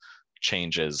proposed that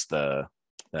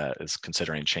is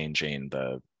considering changing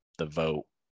the vote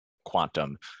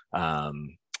quantum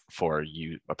for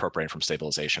you appropriating from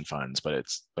stabilization funds, but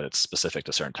it's specific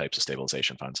to certain types of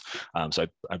stabilization funds. So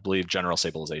I believe general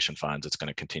stabilization funds, it's going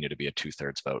to continue to be a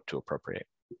 2/3 vote to appropriate.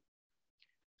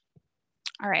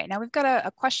 All right, now we've got a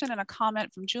question and a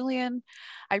comment from Julian.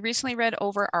 I recently read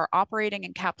over our operating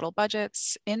and capital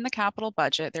budgets. In the capital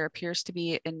budget, there appears to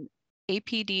be an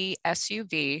APD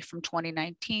SUV from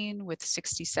 2019 with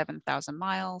 67,000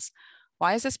 miles.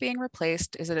 Why is this being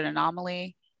replaced? Is it an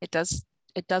anomaly? It does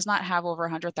not have over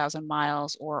 100,000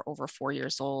 miles or over 4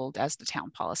 years old, as the town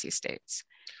policy states.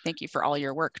 Thank you for all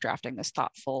your work drafting this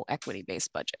thoughtful,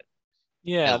 equity-based budget.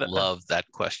 Yeah, I love that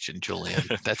question, Julian.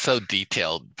 That's so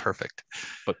detailed, perfect.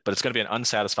 But it's going to be an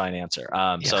unsatisfying answer.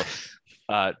 So,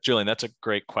 Julian, that's a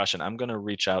great question. I'm going to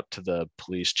reach out to the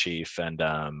police chief and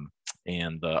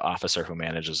the officer who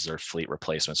manages their fleet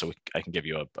replacement, so I can give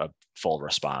you a full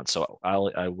response. So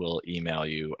I will email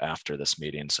you after this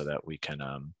meeting so that we can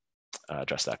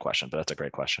address that question. But that's a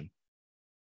great question.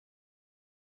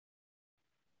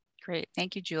 Great,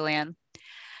 thank you, Julian.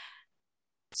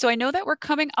 So I know that we're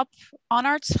coming up on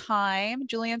our time.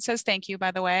 Julian says thank you,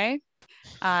 by the way.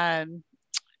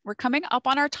 We're coming up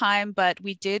on our time, but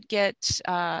we did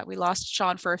we lost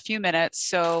Sean for a few minutes.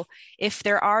 So if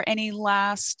there are any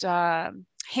last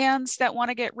hands that want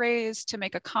to get raised to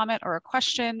make a comment or a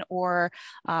question, or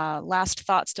last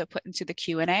thoughts to put into the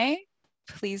Q&A,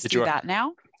 please do that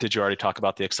now. Did you already talk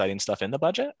about the exciting stuff in the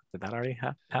budget? Did that already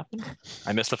happen?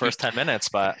 I missed the first 10 minutes,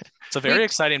 but it's a very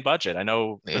exciting budget. I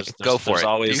know Go for there's it.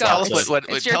 always Tell us what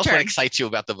tell us what excites you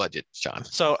about the budget, Sean.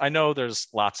 So I know there's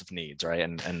lots of needs, right?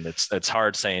 And it's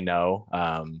hard saying no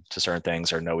to certain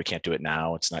things, or no, we can't do it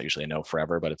now. It's not usually a no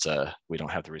forever, but we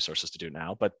don't have the resources to do it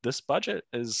now. But this budget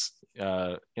is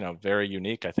very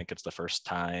unique. I think it's the first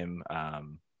time.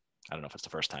 I don't know if it's the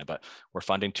first time, but we're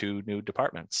funding 2 new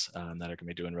departments that are going to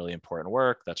be doing really important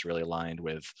work that's really aligned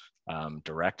with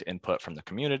direct input from the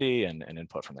community and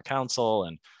input from the council.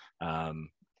 And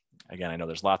again, I know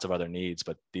there's lots of other needs,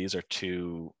 but these are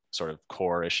 2 sort of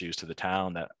core issues to the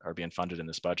town that are being funded in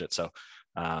this budget. So,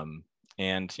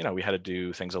 and we had to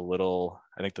do things a little.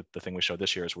 I think that the thing we showed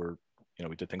this year is we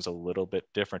did things a little bit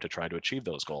different to try to achieve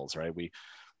those goals, right? We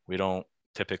don't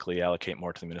typically allocate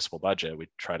more to the municipal budget. We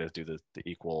try to do the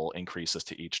equal increases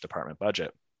to each department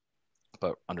budget,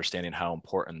 but understanding how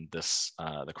important this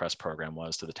the CREST program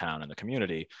was to the town and the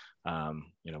community,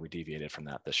 we deviated from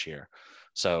that this year.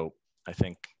 So I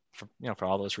think for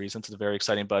all those reasons, it's a very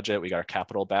exciting budget. We got our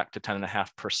capital back to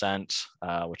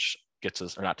 10.5%, which gets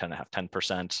us, or not 10.5,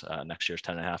 10%. Next year's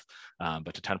 10.5,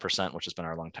 but to 10%, which has been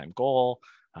our long time goal.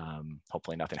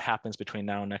 Hopefully nothing happens between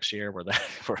now and next year where we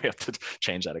have to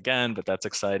change that again, but that's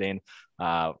exciting.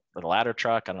 The ladder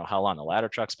truck, I don't know how long the ladder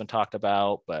truck's been talked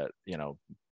about, but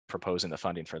proposing the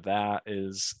funding for that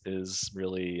is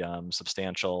really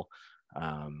substantial.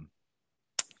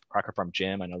 Crocker Farm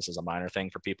Gym, I know this is a minor thing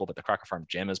for people, but the Crocker Farm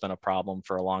Gym has been a problem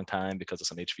for a long time because of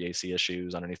some HVAC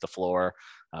issues underneath the floor.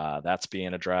 That's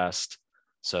being addressed.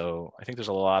 So I think there's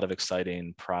a lot of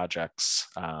exciting projects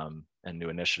and new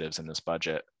initiatives in this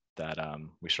budget that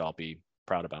we should all be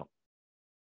proud about.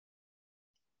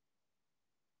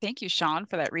 Thank you, Sean,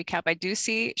 for that recap. I do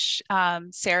see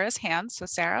Sarah's hand. So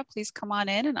Sarah, please come on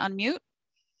in and unmute.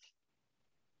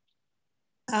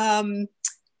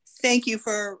 Thank you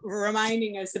for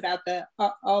reminding us about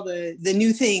all the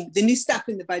new stuff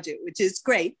in the budget, which is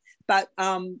great. But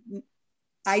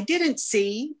I didn't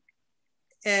see,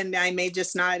 and I may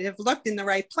just not have looked in the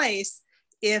right place,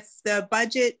 if the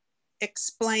budget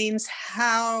explains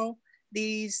how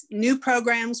these new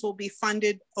programs will be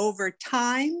funded over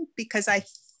time, because I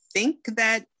think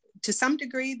that to some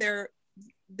degree they're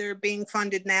being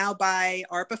funded now by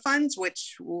ARPA funds,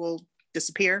 which will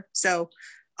disappear. So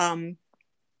no,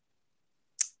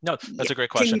 that's a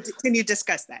great question. Can you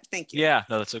discuss that? Thank you. Yeah,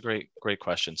 no, that's a great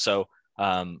question. So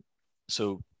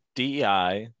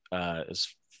DEI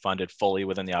is funded fully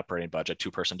within the operating budget,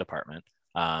 2-person department.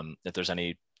 If there's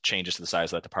any changes to the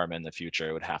size of that department in the future,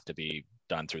 it would have to be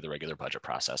done through the regular budget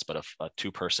process. But a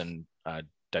 2-person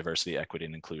diversity, equity,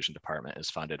 and inclusion department is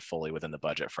funded fully within the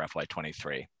budget for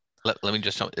FY23. Let me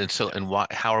just,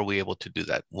 how are we able to do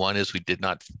that? One is we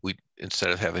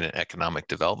instead of having an economic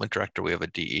development director, we have a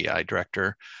DEI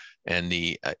director, and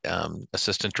the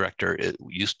assistant director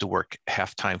used to work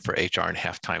half-time for HR and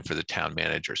half-time for the town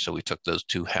manager. So we took those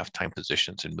 2 half-time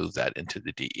positions and moved that into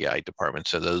the DEI department.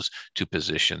 So those 2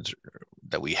 positions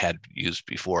that we had used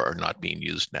before are not being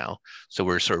used now. So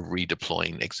we're sort of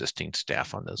redeploying existing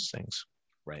staff on those things.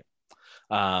 Right.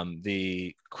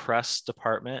 The CREST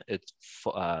department,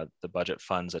 the budget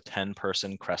funds a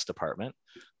 10-person CREST department.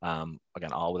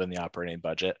 Again, all within the operating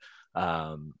budget.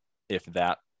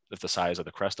 If the size of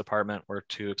the CREST department were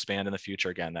to expand in the future,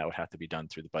 again, that would have to be done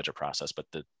through the budget process. But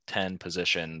the 10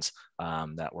 positions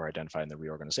that were identified in the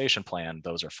reorganization plan,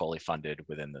 those are fully funded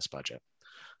within this budget.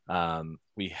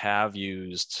 We have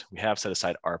set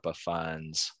aside ARPA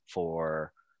funds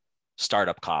for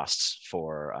startup costs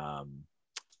for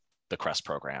the CREST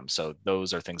program. So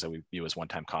those are things that we view as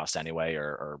one-time costs anyway,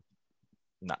 or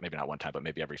maybe not one time, but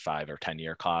maybe every 5 or 10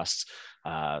 year costs.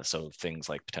 So things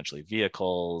like potentially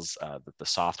vehicles, the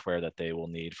software that they will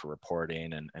need for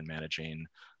reporting and managing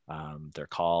their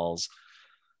calls,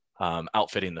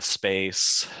 outfitting the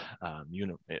space,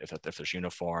 if there's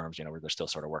uniforms, they're still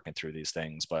sort of working through these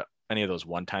things. But any of those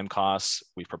one-time costs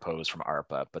we propose from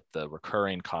ARPA, but the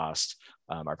recurring costs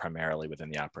are primarily within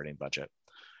the operating budget.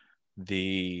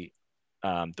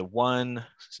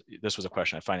 This was a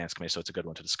question at Finance Committee, so it's a good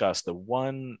one to discuss. The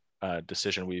one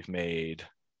decision we've made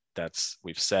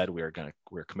we've said we're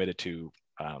committed to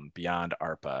beyond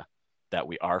ARPA that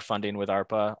we are funding with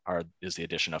ARPA is the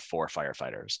addition of 4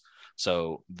 firefighters.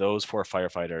 So those 4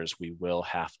 firefighters, we will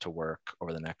have to work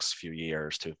over the next few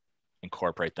years to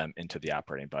incorporate them into the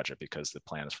operating budget because the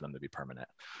plan is for them to be permanent.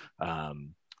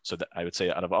 So I would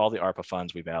say out of all the ARPA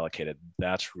funds we've allocated,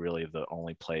 that's really the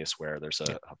only place where there's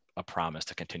a promise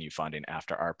to continue funding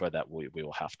after ARPA that we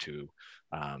will have to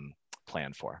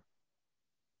plan for.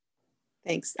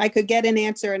 Thanks. I could get an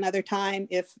answer another time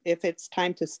if it's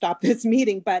time to stop this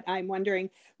meeting, but I'm wondering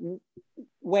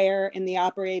where in the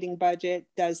operating budget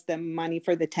does the money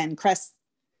for the 10 CREST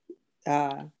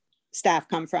staff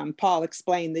come from? Paul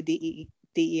explained the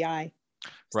DEI.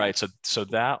 Right. So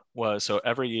that was, so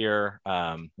every year,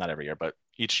 not every year, but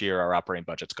each year our operating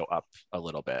budgets go up a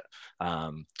little bit.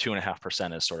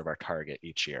 2.5% is sort of our target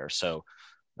each year. So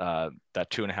that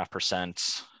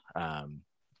 2.5%,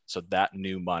 so that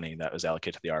new money that was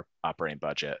allocated to the operating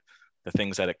budget, the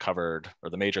things that it covered, or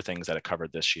the major things that it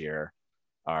covered this year,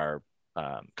 are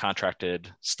contracted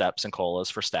steps and COLAs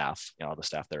for staff, all the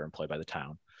staff that are employed by the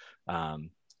town.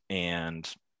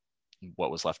 And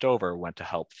what was left over went to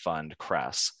help fund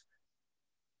CREST.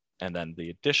 And then the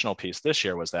additional piece this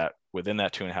year was that within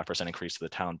that 2.5% increase to the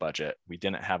town budget, we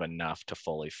didn't have enough to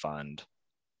fully fund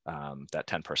that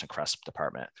 10-person CREST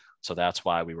department. So that's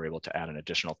why we were able to add an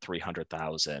additional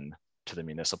 $300,000 to the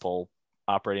municipal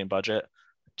operating budget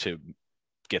to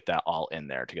get that all in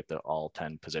there, to get the all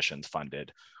 10 positions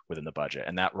funded within the budget.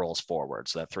 And that rolls forward.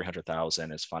 So that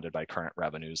 $300,000 is funded by current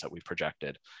revenues that we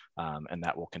projected. And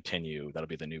that will continue. That'll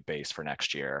be the new base for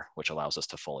next year, which allows us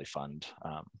to fully fund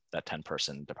that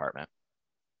 10-person department.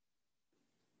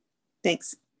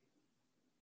 Thanks.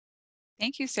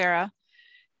 Thank you, Sarah.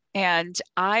 And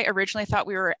I originally thought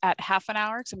we were at half an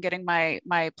hour because I'm getting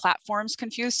my platforms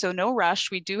confused. So no rush.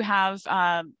 We do have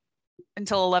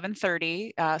until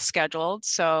 11:30 scheduled.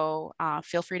 So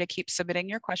feel free to keep submitting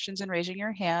your questions and raising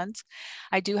your hands.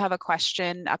 I do have a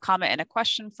question, a comment and a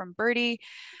question from Bertie.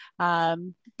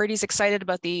 Bertie's excited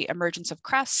about the emergence of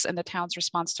CREST and the town's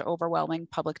response to overwhelming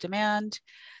public demand.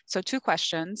 So 2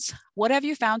 questions. What have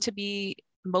you found to be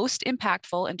most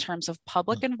impactful in terms of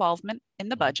public involvement in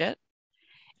the budget?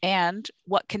 And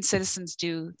what can citizens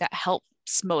do that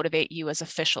helps motivate you as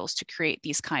officials to create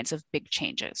these kinds of big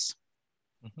changes?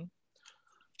 Mm-hmm.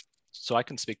 So I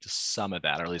can speak to some of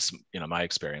that, or at least my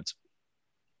experience.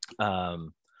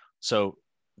 So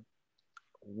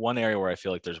one area where I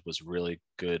feel like there was really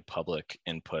good public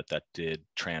input that did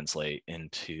translate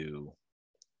into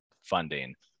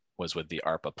funding was with the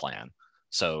ARPA plan.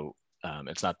 So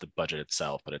it's not the budget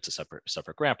itself, but it's a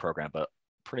separate grant program. But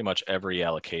pretty much every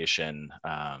allocation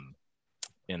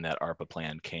in that ARPA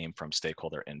plan came from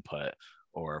stakeholder input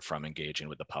or from engaging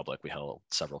with the public. We held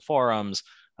several forums.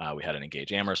 We had an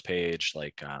Engage Amherst page,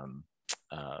 like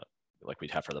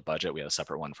we'd have for the budget. We had a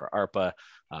separate one for ARPA.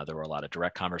 There were a lot of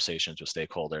direct conversations with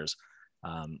stakeholders.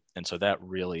 And so that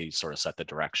really sort of set the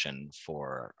direction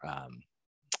for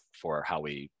how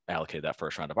we allocated that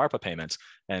first round of ARPA payments.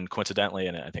 And coincidentally,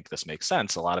 and I think this makes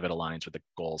sense, a lot of it aligns with the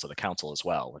goals of the council as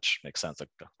well, which makes sense. The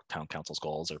town council's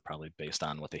goals are probably based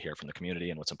on what they hear from the community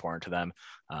and what's important to them.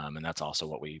 And that's also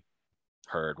what we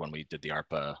heard when we did the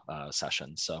ARPA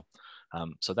session. So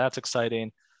that's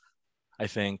exciting. I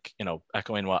think,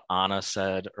 echoing what Anna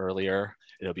said earlier,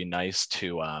 it'll be nice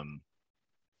to,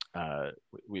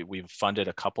 we've funded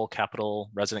a couple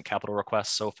resident capital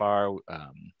requests so far.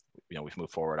 We've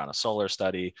moved forward on a solar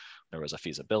study. There was a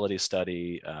feasibility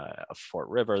study of Fort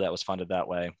River that was funded that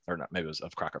way, or not, maybe it was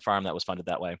of Crocker Farm that was funded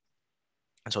that way.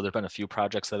 And so there've been a few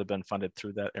projects that have been funded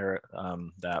through that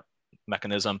that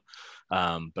mechanism,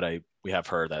 but we have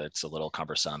heard that it's a little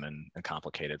cumbersome and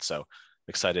complicated. So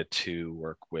excited to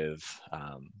work with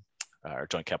our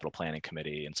Joint Capital Planning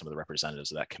Committee and some of the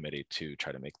representatives of that committee to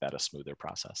try to make that a smoother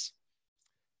process.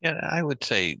 Yeah, I would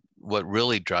say what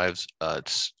really drives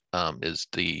us is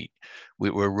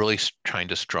we're really trying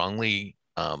to strongly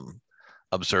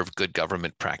observe good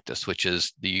government practice, which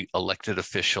is the elected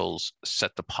officials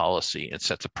set the policy and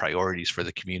set the priorities for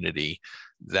the community.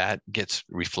 That gets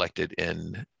reflected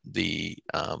in the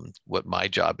what my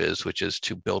job is, which is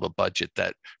to build a budget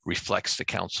that reflects the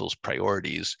council's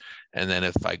priorities. And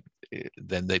then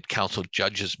then the council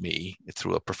judges me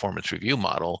through a performance review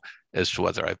model as to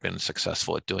whether I've been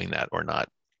successful at doing that or not.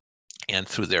 And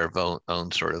through their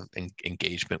own sort of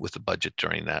engagement with the budget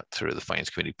during that, through the Finance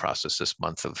Committee process this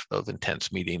month of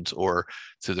intense meetings, or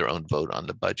through their own vote on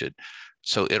the budget.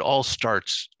 So it all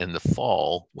starts in the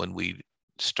fall when we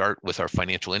start with our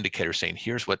financial indicators saying,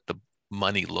 here's what the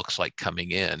money looks like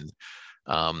coming in.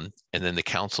 And then the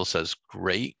council says,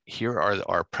 great, here are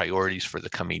our priorities for the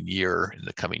coming year and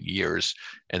the coming years.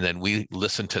 And then we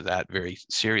listen to that very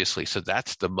seriously. So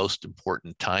that's the most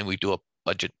important time. We do a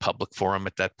budget public forum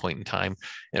at that point in time.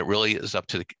 And it really is up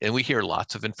to and we hear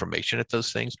lots of information at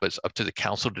those things, but it's up to the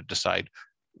council to decide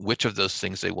which of those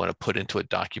things they want to put into a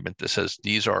document that says,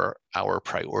 these are our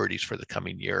priorities for the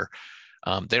coming year.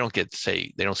 They don't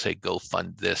say go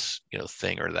fund this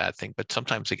thing or that thing, but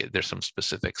sometimes there's some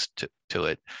specifics to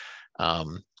it.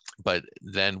 but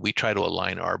then we try to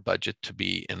align our budget to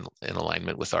be in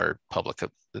alignment with our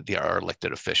our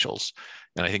elected officials.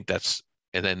 And I think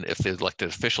and then if the elected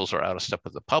officials are out of step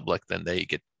with the public, then they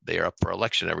are up for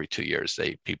election every 2 years.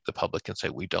 The public can say,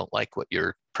 we don't like what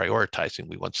you're prioritizing.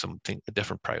 We want a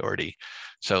different priority.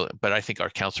 So, but I think our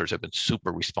counselors have been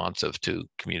super responsive to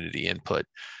community input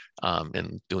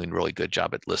and doing a really good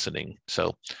job at listening.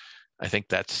 So I think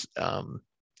that's,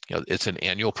 it's an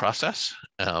annual process,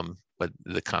 but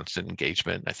the constant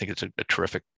engagement, I think it's a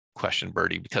terrific question,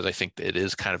 Bertie, because I think it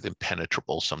is kind of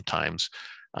impenetrable sometimes.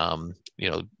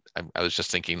 I was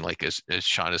just thinking, like, as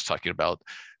Sean is talking about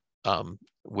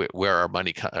where our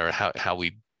money, or how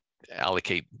we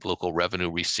allocate local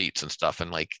revenue receipts and stuff,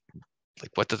 and like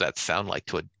what does that sound like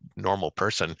to a normal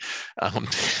person? It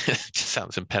just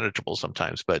sounds impenetrable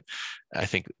sometimes. But I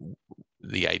think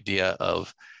the idea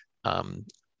of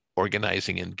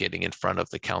organizing and getting in front of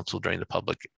the council during the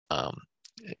public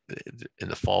in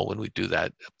the fall, when we do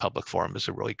that public forum, is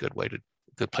a really good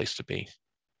place to be.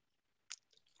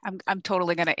 I'm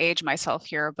totally going to age myself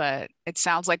here, but it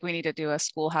sounds like we need to do a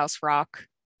Schoolhouse Rock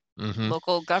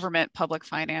local government public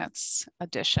finance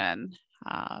edition.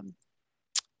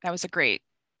 That was a great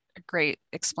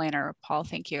explainer, Paul.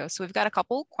 Thank you. So we've got a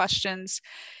couple questions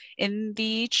in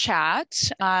the chat.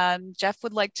 Jeff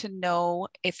would like to know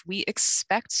if we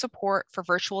expect support for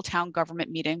virtual town government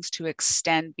meetings to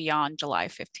extend beyond July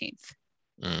 15th.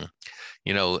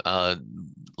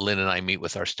 Lynn and I meet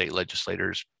with our state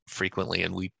legislators frequently,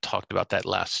 and we talked about that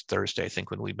last Thursday, I think,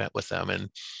 when we met with them.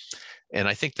 And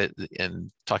I think that,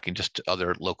 in talking just to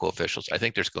other local officials, I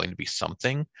think there's going to be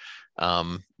something,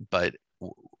 but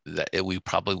we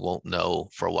probably won't know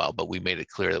for a while. But we made it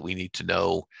clear that we need to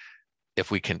know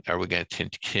if are we going to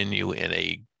continue in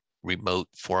a remote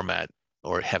format,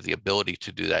 or have the ability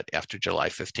to do that after July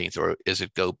 15th, or is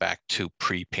it go back to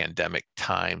pre-pandemic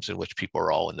times in which people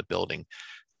are all in the building?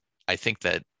 I think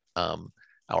that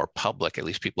our public, at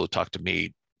least people who talk to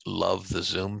me, love the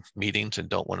Zoom meetings and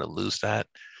don't want to lose that.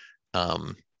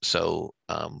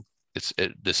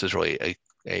 This is really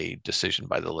a decision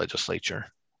by the legislature.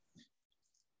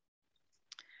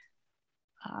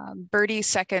 Bertie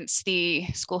seconds the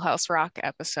Schoolhouse Rock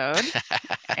episode.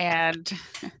 And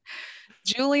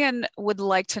Julian would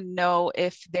like to know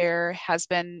if there has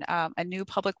been a new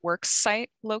public works site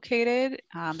located.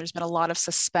 There's been a lot of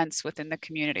suspense within the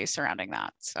community surrounding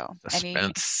that. So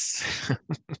suspense.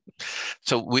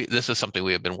 So this is something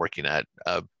we have been working at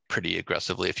pretty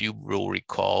aggressively. If you will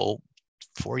recall,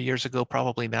 4 years ago,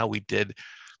 probably now, we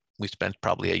spent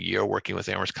probably a year working with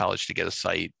Amherst College to get a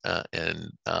site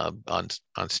on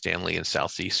Stanley and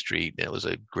Southeast Street. And it was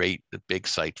a big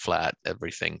site, flat,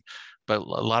 everything, but a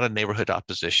lot of neighborhood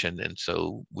opposition. And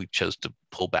so we chose to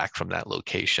pull back from that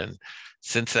location.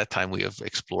 Since that time, we have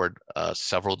explored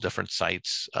several different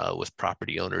sites with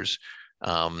property owners.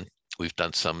 We've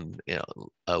done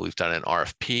we've done an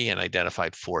RFP and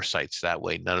identified 4 sites that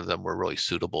way. None of them were really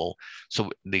suitable. So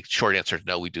the short answer is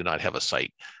no, we do not have a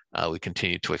site. We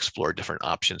continue to explore different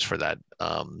options for that,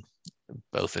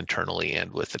 both internally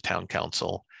and with the town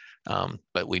council.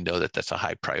 But we know that that's a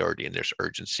high priority and there's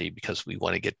urgency because we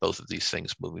want to get both of these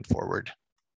things moving forward.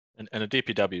 And a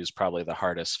DPW is probably the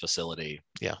hardest facility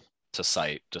to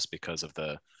site, just because of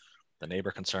the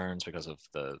neighbor concerns, because of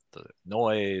the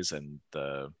noise, and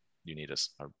you need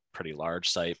a pretty large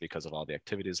site because of all the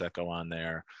activities that go on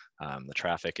there, the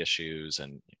traffic issues,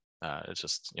 and it's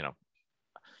just,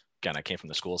 again, I came from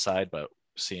the school side, but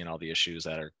seeing all the issues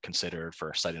that are considered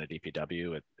for citing a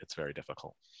DPW, it's very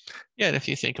difficult. Yeah, and if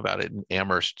you think about it, in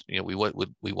Amherst, we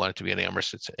want it to be in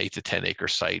Amherst. It's an 8 to 10 acre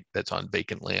site that's on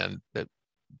vacant land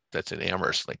that's in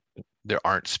Amherst. Like, there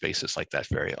aren't spaces like that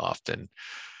very often,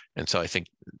 and so I think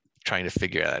trying to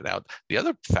figure that out. The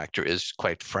other factor is,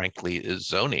 quite frankly, is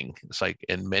zoning. It's like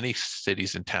in many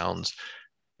cities and towns,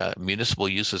 municipal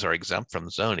uses are exempt from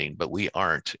zoning, but we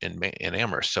aren't in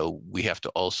Amherst. So we have to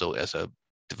also, as a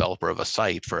developer of a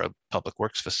site for a public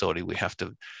works facility, we have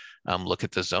to look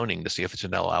at the zoning to see if it's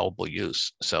an allowable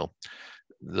use. So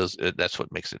that's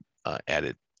what makes it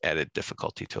added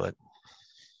difficulty to it.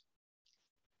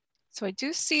 So I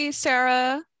do see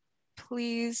Sarah.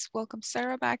 Please welcome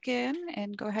Sarah back in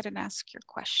and go ahead and ask your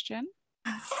question.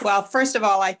 Well, first of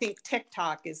all, I think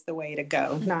TikTok is the way to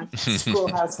go, not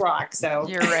Schoolhouse Rock. So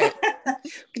you're right.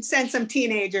 You could send some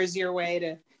teenagers your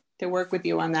way to work with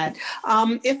you on that.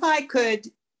 If I could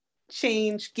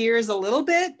change gears a little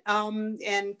bit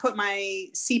and put my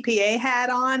CPA hat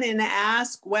on and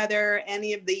ask whether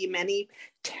any of the many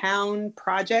town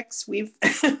projects we've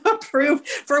approved,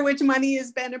 for which money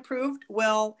has been approved,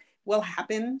 will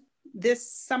happen this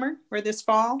summer or this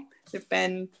fall. There've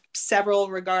been several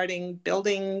regarding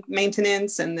building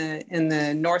maintenance and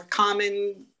the North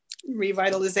Common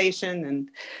revitalization.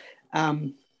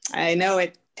 And I know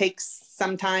it takes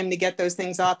some time to get those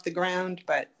things off the ground,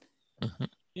 but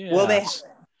yeah. will they?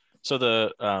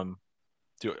 So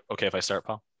okay if I start,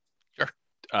 Paul? Sure.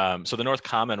 So the North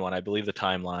Common one, I believe the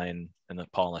timeline,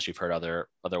 and Paul, unless you've heard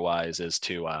otherwise, is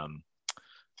to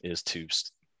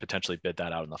potentially bid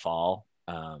that out in the fall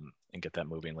and get that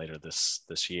moving later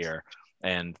this year.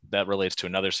 And that relates to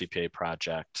another CPA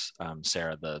project,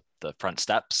 Sarah, the front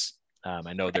steps.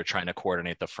 I know they're trying to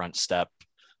coordinate the front step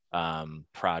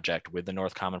project with the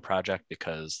North Common project,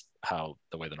 because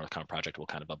the way the North Common project will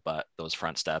kind of abut those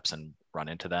front steps and run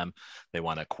into them. They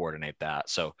want to coordinate that.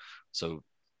 So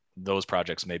those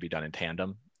projects may be done in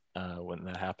tandem when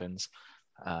that happens.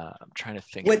 I'm trying to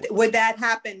think. Would that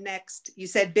happen next? You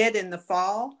said bid in the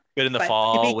fall. Bid in the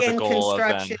fall with the goal of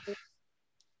then.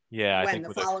 Yeah, I think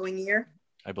the following year.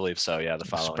 I believe so. Yeah, the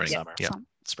following summer. Yeah.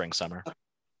 Spring, summer.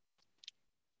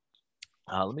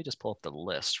 Let me just pull up the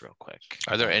list real quick.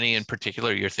 Are there any in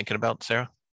particular you're thinking about, Sarah?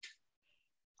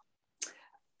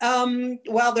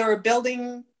 Well, there were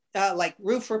building like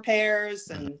roof repairs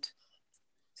and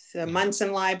the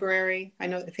Munson Library. I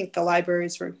think the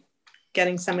libraries were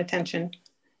getting some attention.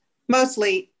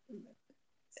 Mostly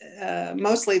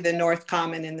the North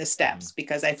Common and the steps,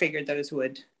 because I figured those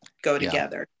would go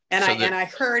together. And so I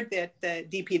heard that the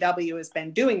DPW has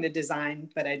been doing the design,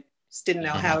 but I just didn't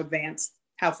know how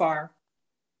far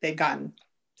they've gotten.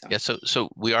 So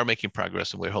we are making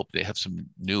progress, and we're hoping to have some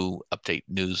new update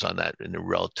news on that in the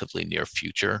relatively near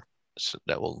future. So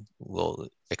that will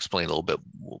explain a little bit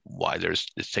why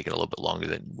it's taking a little bit longer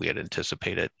than we had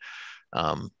anticipated.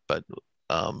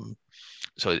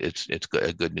 So it's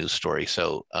a good news story.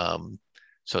 So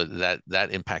that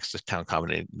impacts the town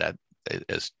common, and that,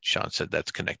 as Sean said,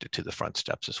 that's connected to the front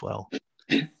steps as well.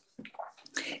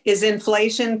 Is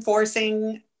inflation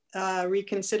forcing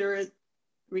reconsideration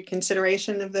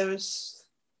of those?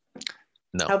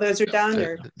 No. How those are done?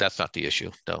 Or? That's not the issue,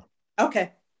 no.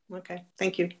 Okay,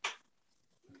 thank you.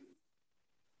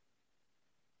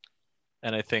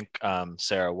 And I think,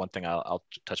 Sarah, one thing I'll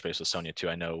touch base with Sonia too.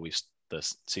 I know the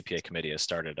CPA committee has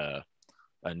started a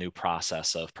new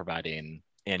process of providing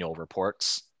annual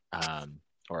reports,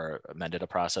 or amended a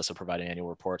process of providing annual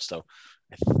reports. So,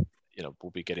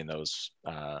 we'll be getting those.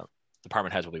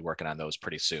 Department heads will be working on those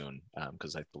pretty soon,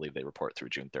 because I believe they report through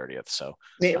June 30th. So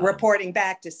reporting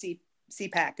back to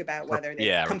CPAC about whether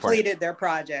they've completed their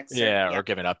projects. Or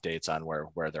giving updates on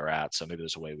where they're at. So maybe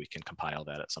there's a way we can compile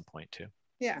that at some point too.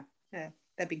 Yeah,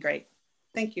 that'd be great.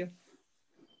 Thank you.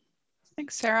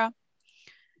 Thanks, Sarah.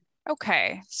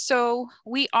 Okay, so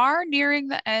we are nearing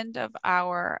the end of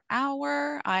our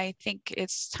hour. I think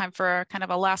it's time for kind of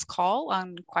a last call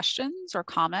on questions or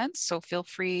comments. So feel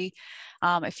free,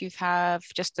 if you have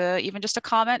even just a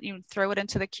comment, you throw it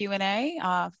into the Q&A.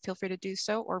 Feel free to do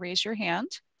so, or raise your hand.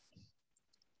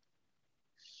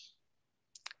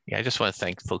 Yeah, I just want to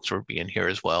thank folks for being here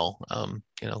as well.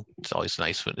 It's always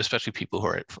nice, especially people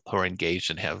who are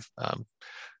engaged and have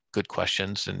good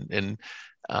questions and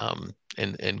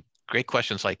great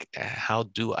questions like, how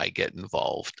do I get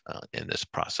involved in this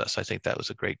process? I think that was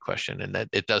a great question, and that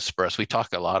it does spur us. We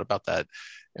talk a lot about that,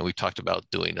 and we talked about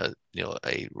doing a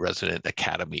resident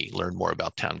academy, learn more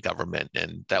about town government,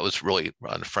 and that was really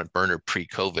on the front burner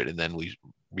pre-COVID, and then we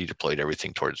redeployed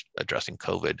everything towards addressing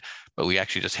COVID. But we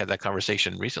actually just had that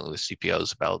conversation recently with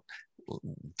CPOs about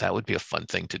that would be a fun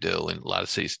thing to do, and a lot of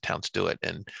cities and towns do it,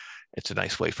 and it's a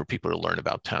nice way for people to learn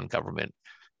about town government.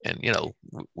 And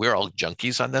we're all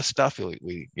junkies on this stuff.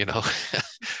 We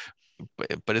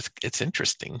but it's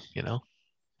interesting,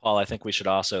 Paul, I think we should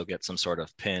also get some sort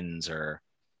of pins or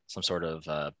some sort of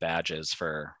badges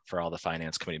for all the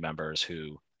finance committee members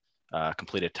who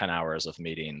completed 10 hours of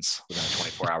meetings within a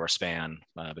 24-hour span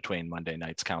between Monday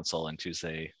night's council and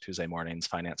Tuesday morning's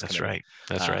finance committee.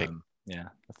 That's right. Yeah,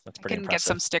 that's pretty impressive. Get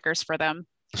some stickers for them.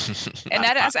 And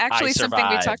that is actually something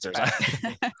we talked about.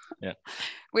 Yeah.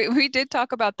 We did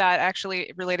talk about that,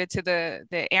 actually related to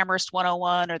the Amherst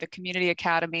 101 or the Community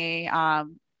Academy.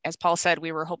 As Paul said,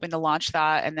 we were hoping to launch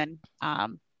that, and then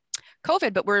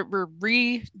COVID, but we're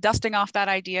re-dusting off that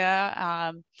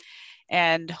idea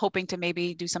and hoping to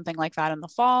maybe do something like that in the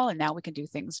fall. And now we can do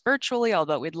things virtually,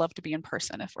 although we'd love to be in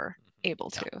person if we're able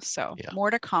to. So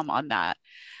more to come on that.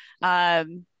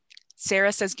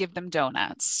 Sarah says, give them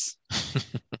donuts.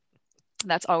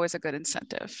 That's always a good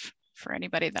incentive for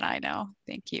anybody that I know.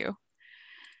 Thank you.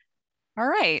 All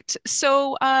right.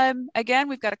 So again,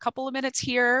 we've got a couple of minutes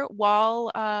here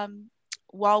while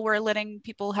while we're letting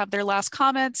people have their last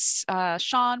comments,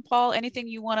 Sean, Paul, anything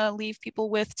you want to leave people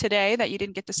with today that you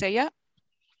didn't get to say yet?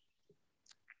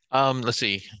 Let's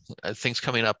see, things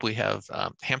coming up. We have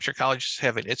Hampshire College is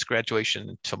having its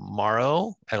graduation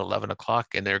tomorrow at 11 o'clock,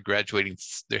 and they're graduating.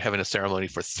 They're having a ceremony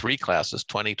for 3 classes,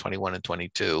 20, 21, and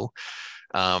 22.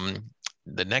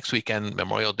 The next weekend,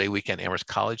 Memorial Day weekend, Amherst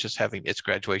College is having its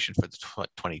graduation for the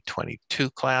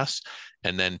 2022 class.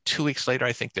 And then 2 weeks later,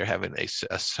 I think they're having a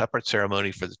separate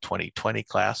ceremony for the 2020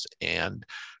 class, and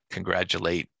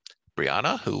congratulate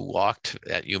Brianna, who walked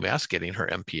at UMass getting her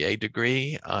MPA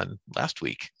degree on last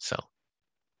week. So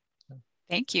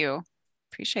thank you.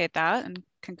 Appreciate that. And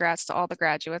congrats to all the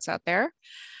graduates out there.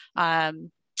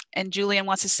 And Julian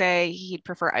wants to say he'd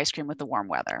prefer ice cream with the warm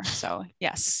weather. So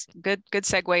yes, good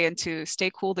segue into stay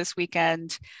cool this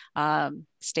weekend,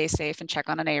 stay safe, and check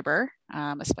on a neighbor,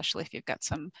 especially if you've got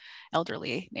some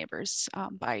elderly neighbors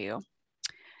by you.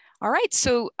 All right,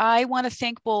 so I want to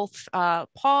thank both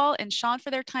Paul and Sean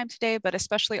for their time today, but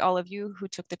especially all of you who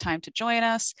took the time to join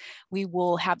us. We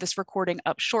will have this recording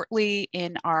up shortly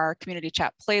in our community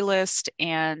chat playlist,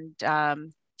 and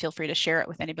feel free to share it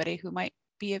with anybody who might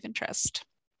be of interest.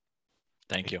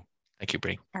 Thank you. Thank you,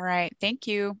 Bree. All right, thank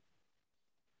you.